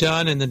that you've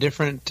done and the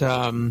different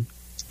kind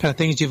of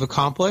things you've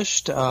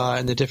accomplished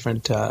and the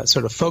different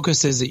sort of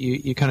focuses that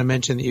you kind of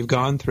mentioned that you've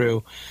gone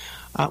through,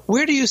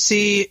 where do you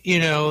see,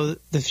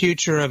 the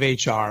future of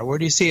HR? Where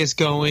do you see us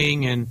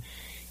going? And,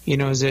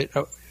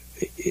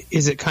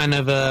 is it kind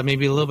of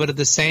maybe a little bit of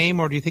the same,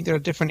 or do you think there are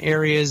different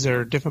areas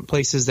or different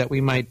places that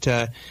we might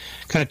kind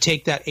of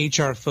take that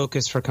HR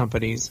focus for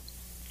companies?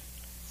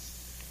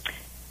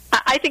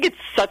 I think it's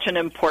such an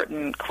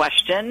important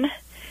question,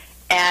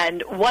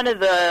 and one of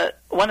the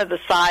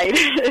side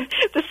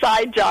the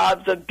side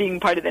jobs of being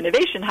part of the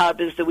Innovation Hub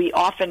is that we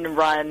often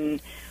run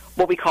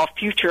what we call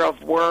future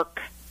of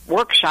work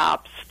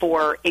workshops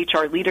for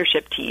HR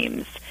leadership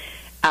teams.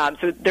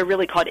 So they're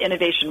really called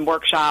innovation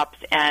workshops,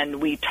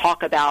 and we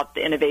talk about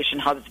the Innovation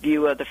Hub's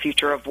view of the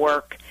future of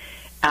work,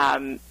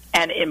 and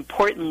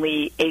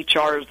importantly,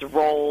 HR's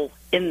role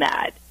in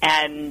that.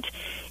 And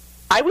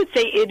I would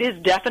say it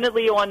is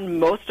definitely on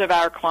most of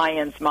our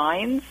clients'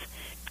 minds.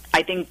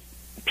 I think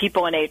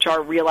people in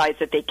HR realize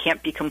that they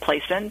can't be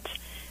complacent,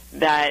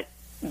 that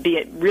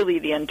really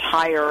the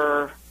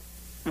entire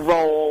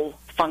role,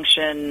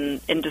 function,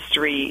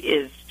 industry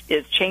is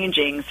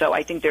changing. So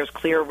I think there's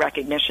clear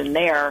recognition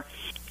there.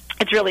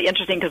 It's really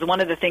interesting because one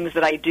of the things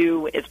that I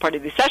do as part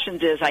of these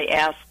sessions is I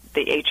ask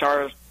the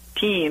HR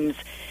teams,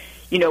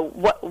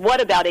 what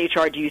about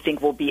HR do you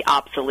think will be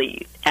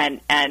obsolete?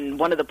 And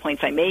one of the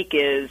points I make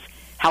is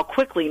how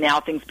quickly now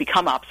things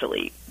become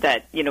obsolete,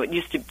 that, it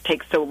used to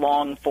take so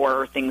long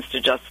for things to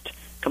just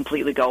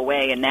completely go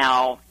away, and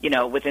now,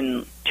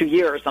 within 2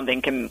 years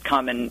something can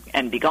come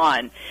and be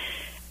gone.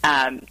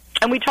 And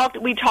we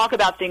talk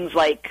about things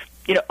like,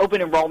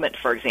 open enrollment,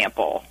 for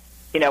example.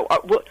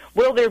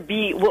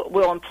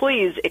 Will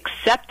employees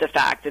accept the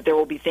fact that there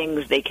will be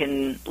things they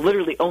can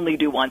literally only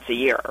do once a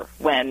year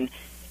when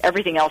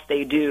everything else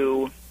they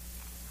do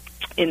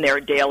in their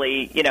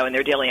daily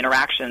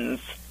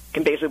interactions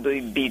can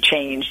basically be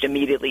changed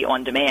immediately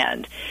on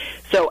demand.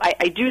 So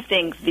I do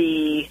think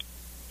the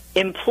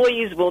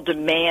employees will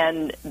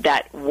demand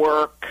that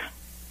work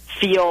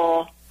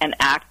feel and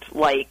act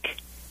like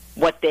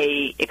what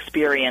they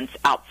experience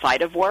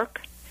outside of work.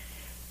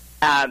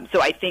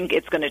 So I think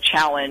it's going to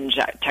challenge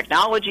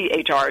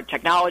HR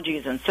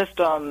technologies and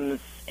systems,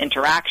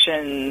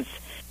 interactions.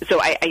 So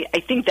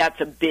I think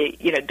that's a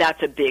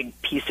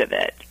big piece of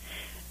it.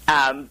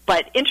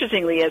 But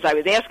interestingly, as I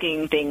was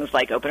asking things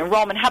like open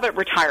enrollment, how about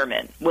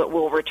retirement?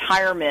 Will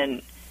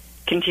retirement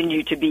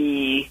continue to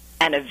be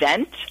an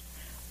event,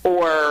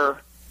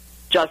 or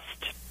just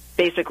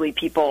basically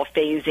people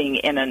phasing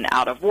in and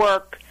out of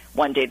work?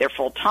 One day they're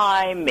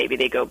full-time, maybe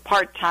they go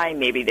part-time,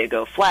 maybe they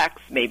go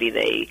flex, maybe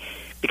they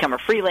become a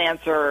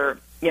freelancer.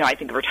 I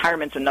think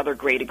retirement's another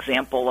great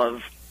example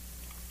of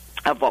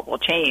what will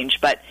change.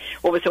 But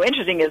what was so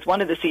interesting is one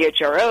of the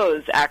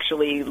CHROs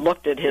actually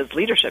looked at his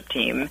leadership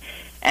team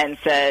and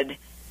said,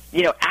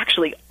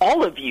 actually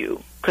all of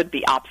you could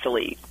be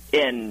obsolete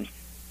in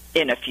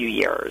a few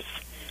years.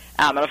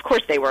 And of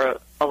course they were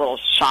a little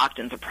shocked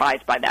and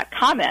surprised by that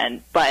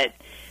comment, but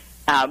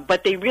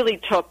they really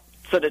took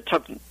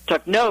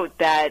note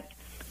that,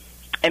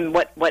 and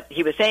what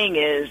he was saying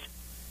is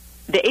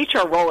the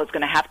HR role is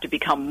going to have to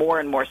become more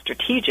and more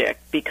strategic,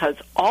 because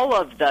all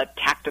of the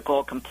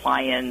tactical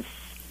compliance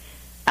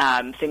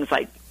things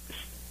like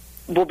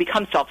will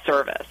become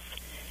self-service.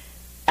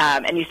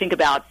 And you think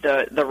about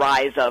the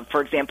rise of,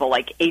 for example,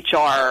 like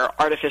HR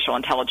artificial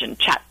intelligence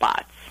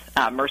chatbots.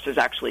 Mercer's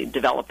actually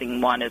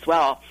developing one as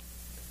well.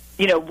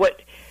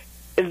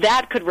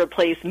 That could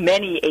replace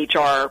many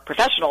HR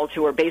professionals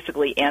who are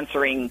basically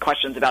answering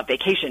questions about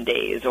vacation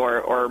days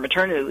or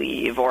maternity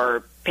leave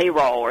or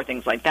payroll or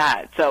things like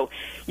that. So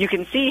you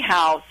can see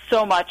how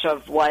so much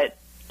of what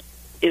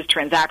is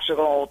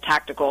transactional,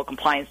 tactical,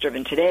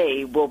 compliance-driven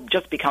today will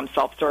just become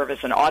self-service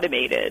and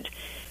automated,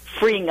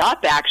 freeing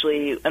up,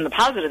 actually, on the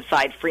positive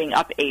side, freeing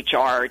up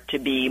HR to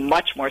be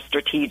much more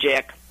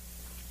strategic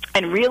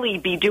and really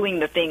be doing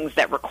the things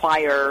that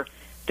require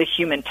the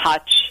human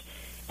touch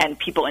and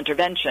people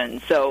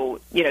intervention. So,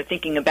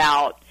 thinking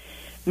about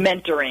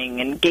mentoring,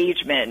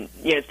 engagement,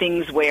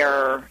 things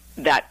where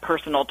that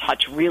personal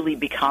touch really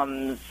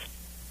becomes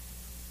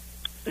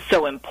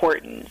so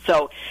important.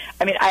 So,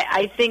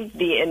 I think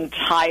the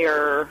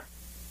entire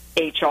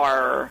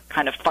HR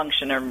kind of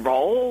function and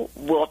role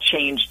will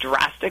change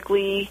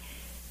drastically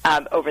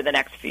over the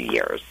next few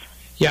years.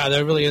 Yeah,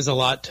 there really is a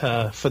lot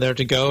for there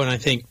to go, and I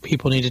think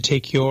people need to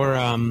take your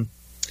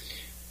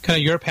kind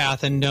of your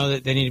path and know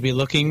that they need to be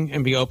looking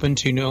and be open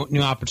to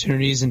new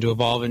opportunities and to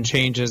evolve and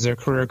change as their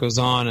career goes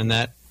on, and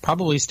that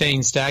probably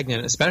staying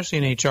stagnant, especially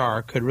in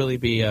HR, could really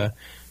be an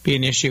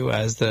issue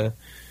as the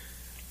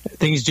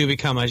things do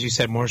become, as you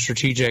said, more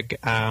strategic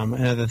and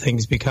other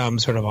things become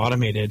sort of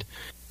automated.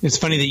 It's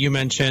funny that you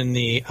mentioned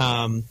the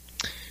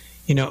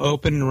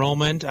open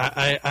enrollment.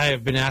 I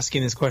have been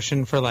asking this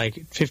question for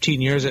like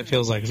 15 years, it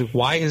feels like.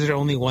 Why is there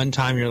only one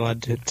time you're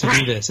allowed to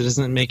do this? It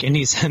doesn't make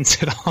any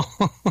sense at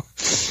all.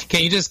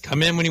 Can't you just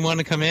come in when you want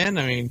to come in?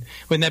 I mean,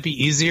 wouldn't that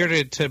be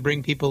easier to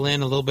bring people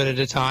in a little bit at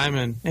a time?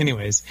 And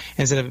anyways,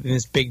 instead of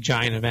this big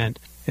giant event,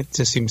 it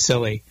just seems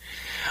silly.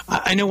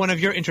 I know one of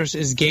your interests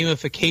is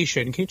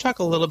gamification. Can you talk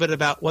a little bit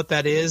about what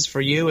that is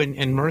for you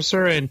and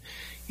Mercer, and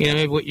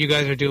maybe what you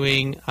guys are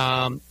doing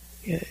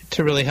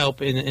to really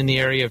help in the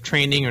area of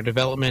training or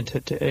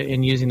development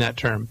in using that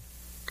term?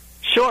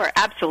 Sure,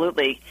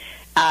 absolutely.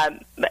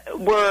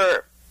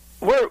 We're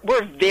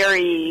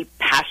very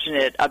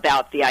passionate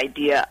about the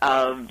idea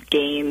of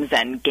games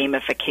and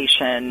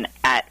gamification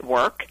at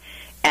work.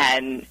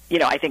 And,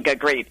 I think a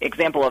great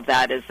example of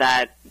that is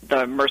that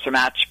the Mercer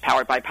Match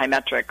powered by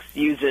Pymetrics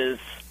uses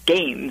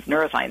games,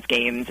 neuroscience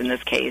games in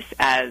this case,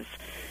 as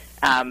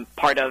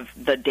part of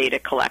the data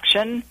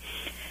collection.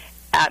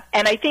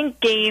 And I think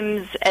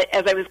games,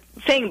 as I was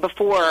saying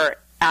before,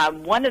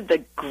 one of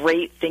the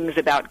great things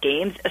about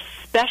games,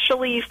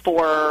 especially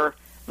for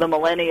the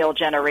millennial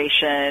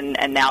generation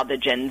and now the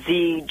Gen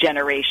Z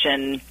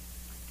generation,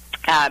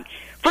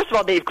 first of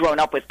all, they've grown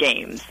up with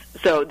games.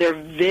 So they're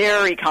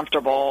very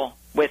comfortable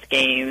with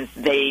games.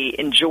 They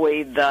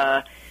enjoy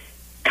the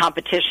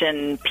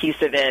competition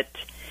piece of it.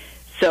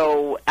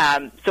 So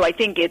I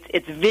think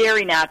it's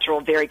very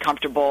natural, very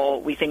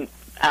comfortable. We think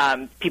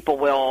people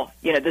will,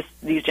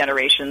 these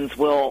generations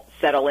will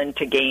settle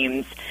into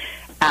games.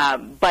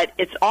 But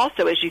it's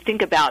also, as you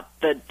think about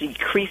the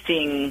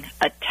decreasing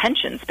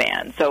attention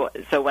span.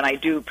 So when I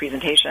do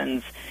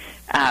presentations,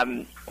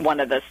 one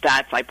of the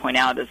stats I point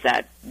out is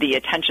that the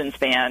attention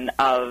span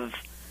of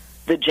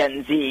the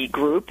Gen Z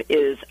group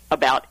is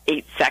about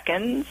 8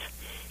 seconds,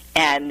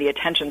 and the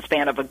attention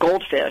span of a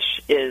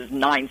goldfish is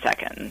 9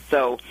 seconds.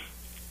 So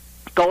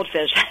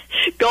Goldfish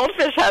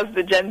has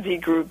the Gen Z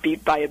group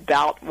beat by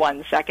about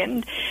 1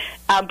 second.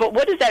 But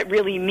what does that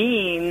really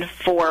mean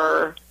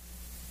for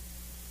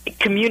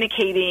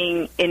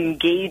communicating,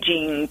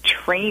 engaging,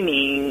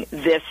 training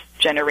this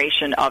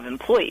generation of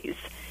employees?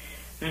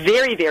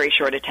 Very, very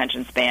short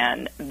attention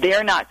span.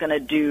 They're not going to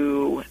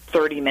do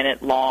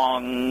 30-minute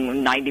long,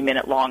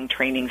 90-minute long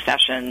training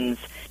sessions.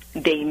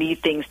 They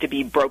need things to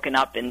be broken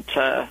up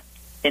into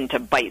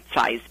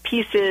bite-sized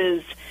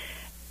pieces.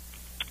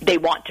 They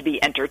want to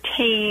be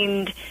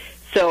entertained.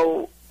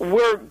 So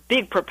we're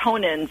big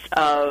proponents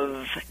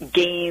of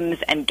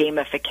games and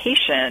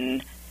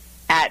gamification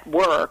at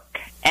work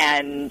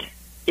and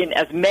in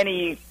as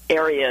many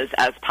areas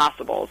as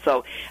possible.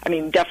 So,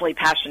 definitely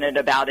passionate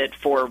about it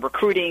for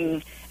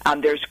recruiting.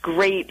 There's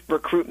great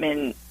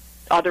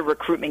other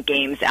recruitment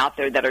games out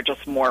there that are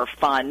just more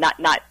fun,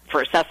 not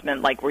for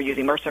assessment like we're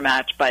using Mercer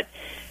Match, but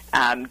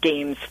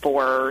games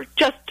for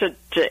just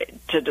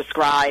to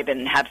describe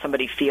and have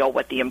somebody feel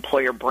what the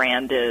employer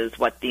brand is,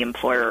 what the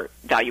employer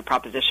value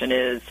proposition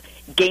is.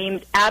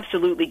 Games,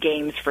 absolutely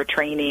games for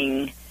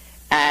training.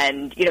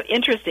 And,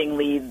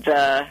 interestingly,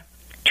 the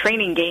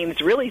training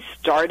games really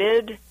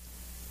started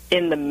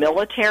in the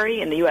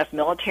military, in the U.S.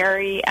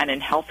 military and in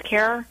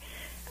healthcare,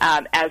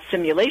 as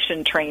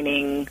simulation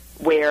training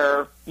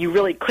where you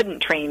really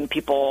couldn't train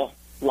people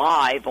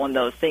live on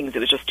those things. It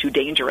was just too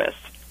dangerous.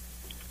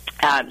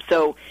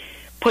 So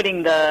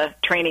putting the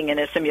training in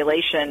a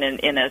simulation and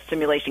in a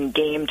simulation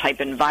game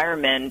type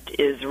environment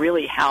is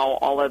really how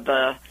all of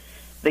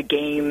the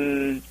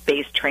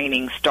game-based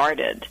training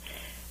started.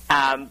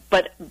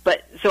 But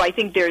so I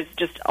think there's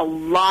just a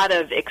lot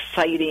of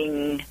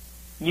exciting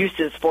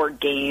uses for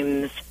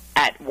games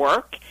at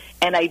work,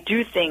 and I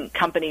do think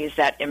companies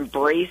that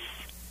embrace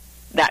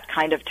that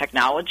kind of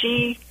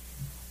technology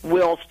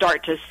will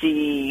start to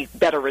see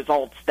better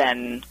results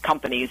than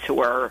companies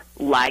who are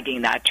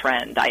lagging that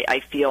trend. I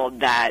feel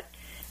that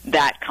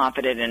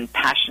confident and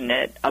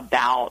passionate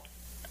about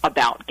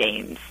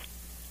games.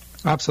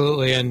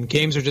 Absolutely, and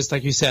games are just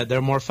like you said,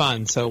 they're more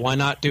fun. So why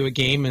not do a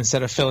game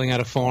instead of filling out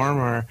a form,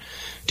 or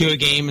do a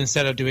game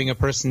instead of doing a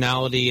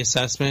personality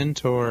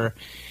assessment, or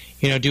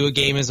do a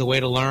game as a way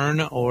to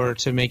learn or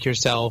to make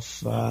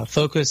yourself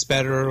focus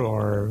better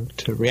or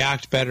to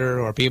react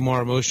better or be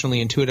more emotionally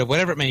intuitive,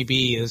 whatever it may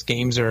be. Those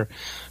games are a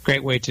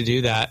great way to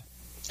do that.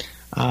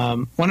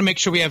 Want to make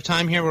sure we have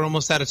time here. We're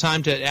almost out of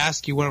time to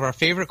ask you one of our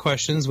favorite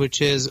questions,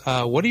 which is,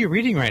 what are you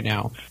reading right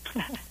now?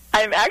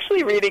 I'm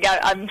actually reading.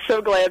 I'm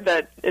so glad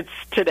that it's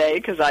today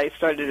because I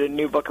started a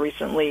new book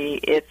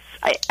recently.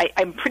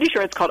 I'm pretty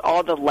sure it's called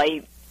All the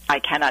Light I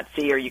Cannot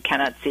See or You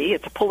Cannot See.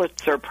 It's a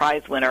Pulitzer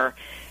Prize winner.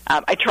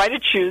 I try to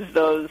choose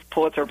those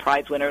Pulitzer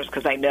Prize winners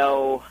because I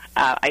know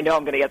I'm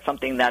going to get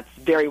something that's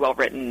very well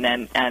written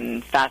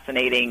and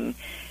fascinating.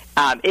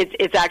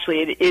 It's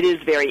actually it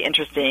is very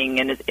interesting,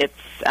 and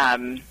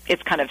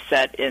it's kind of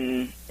set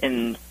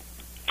in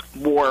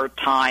war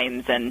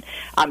times, and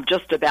I'm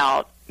just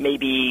about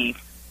maybe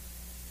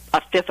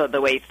a fifth of the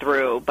way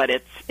through, but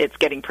it's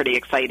getting pretty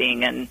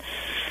exciting. And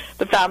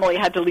the family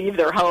had to leave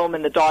their home,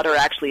 and the daughter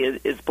actually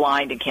is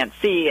blind and can't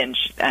see,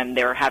 and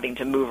they're having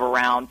to move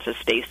around to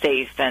stay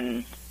safe.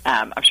 And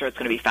I'm sure it's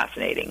going to be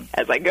fascinating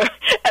as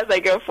as I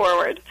go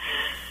forward.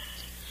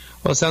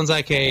 Well, it sounds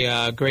like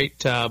a great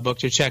book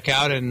to check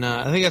out, and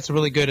I think that's a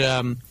really good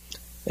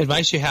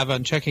advice you have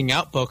on checking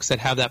out books that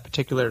have that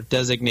particular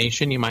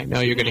designation. You might know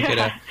you're going to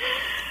get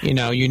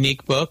a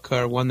unique book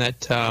or one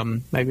that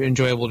might be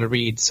enjoyable to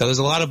read. So there's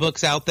a lot of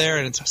books out there,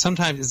 and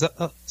sometimes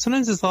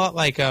it's a lot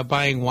like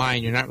buying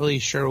wine. You're not really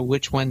sure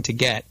which one to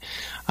get.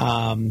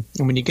 And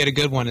when you get a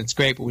good one, it's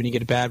great, but when you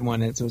get a bad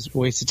one, it's a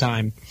waste of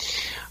time.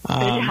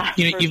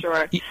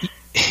 Sure.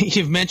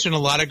 You've mentioned a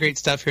lot of great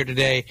stuff here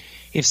today.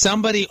 If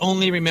somebody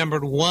only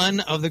remembered one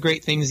of the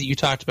great things that you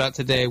talked about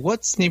today,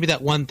 what's maybe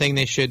that one thing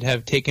they should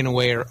have taken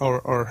away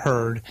or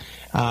heard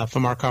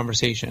from our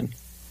conversation?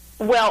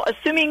 Well,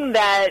 assuming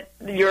that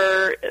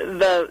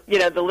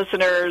the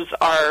listeners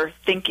are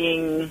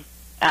thinking,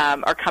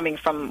 are coming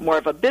from more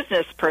of a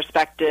business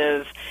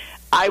perspective,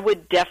 I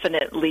would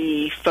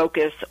definitely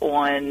focus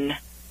on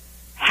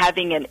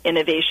having an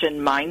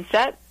innovation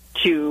mindset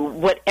to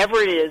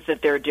whatever it is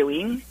that they're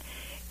doing.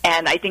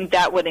 And I think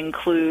that would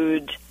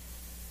include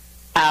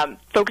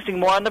focusing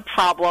more on the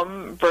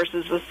problem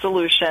versus the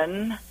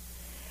solution,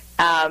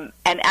 and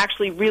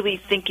actually really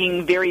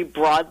thinking very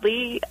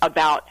broadly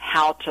about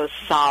how to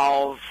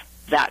solve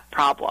that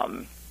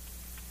problem.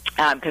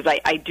 Because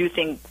I do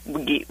think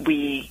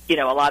we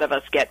a lot of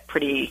us get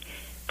pretty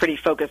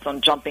focused on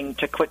jumping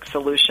to quick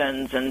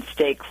solutions and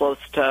stay close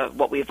to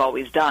what we've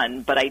always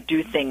done. But I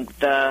do think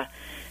the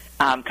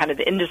kind of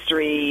the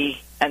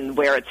industry and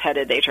where it's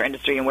headed, the HR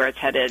industry and where it's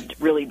headed,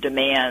 really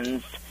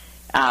demands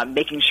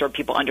making sure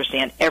people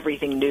understand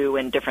everything new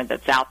and different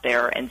that's out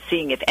there, and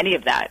seeing if any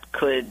of that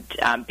could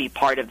be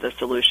part of the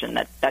solution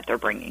that they're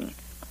bringing.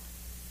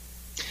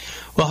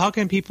 Well, how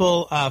can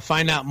people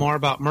find out more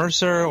about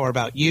Mercer or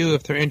about you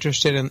if they're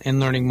interested in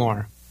learning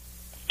more?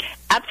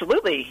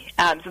 Absolutely.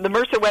 So the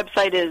Mercer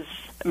website is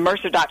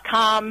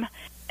mercer.com.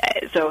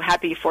 So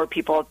happy for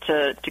people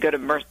to go to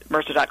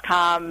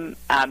Mercer.com.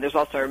 There's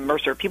also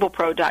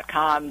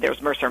MercerPeoplePro.com. There's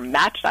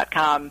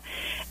MercerMatch.com.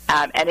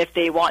 And if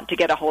they want to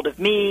get a hold of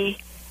me,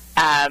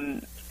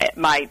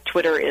 my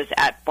Twitter is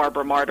at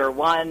Barbara Marder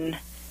 1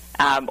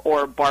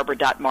 or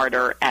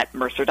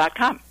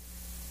Barbara.Marder@Mercer.com.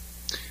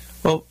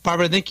 Well,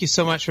 Barbara, thank you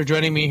so much for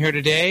joining me here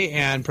today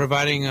and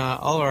providing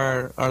all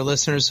of our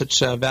listeners such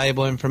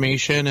valuable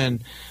information,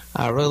 and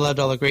I really loved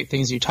all the great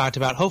things you talked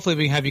about. Hopefully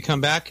we can have you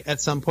come back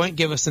at some point,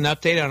 give us an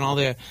update on all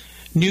the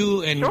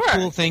new and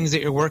cool things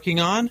that you're working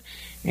on,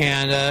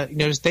 and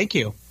just thank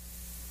you.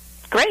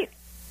 Great.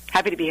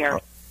 Happy to be here.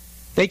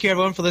 Thank you,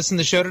 everyone, for listening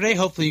to the show today.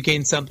 Hopefully you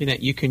gained something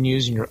that you can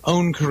use in your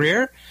own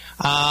career.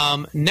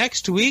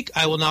 Next week,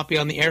 I will not be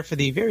on the air for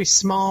the very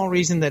small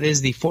reason that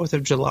is the 4th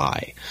of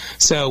July.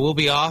 So we'll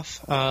be off,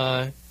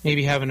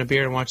 maybe having a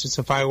beer and watching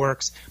some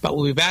fireworks. But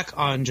we'll be back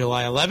on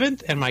July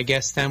 11th, and my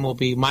guest then will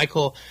be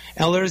Michael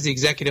Ehlers, the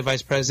Executive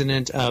Vice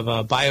President of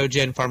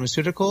Biogen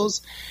Pharmaceuticals,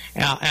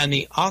 and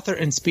the author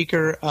and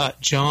speaker,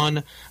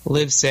 John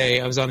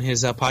Livesay. I was on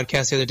his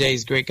podcast the other day.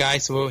 He's a great guy,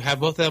 so we'll have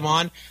both of them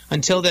on.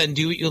 Until then,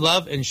 do what you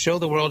love and show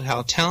the world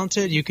how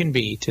talented you can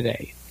be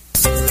today.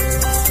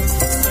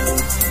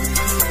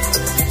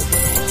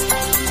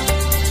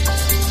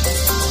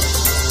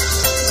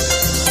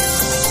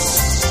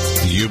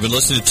 You've been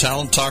listening to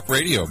Talent Talk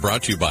Radio,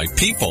 brought to you by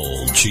People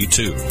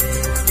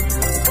G2.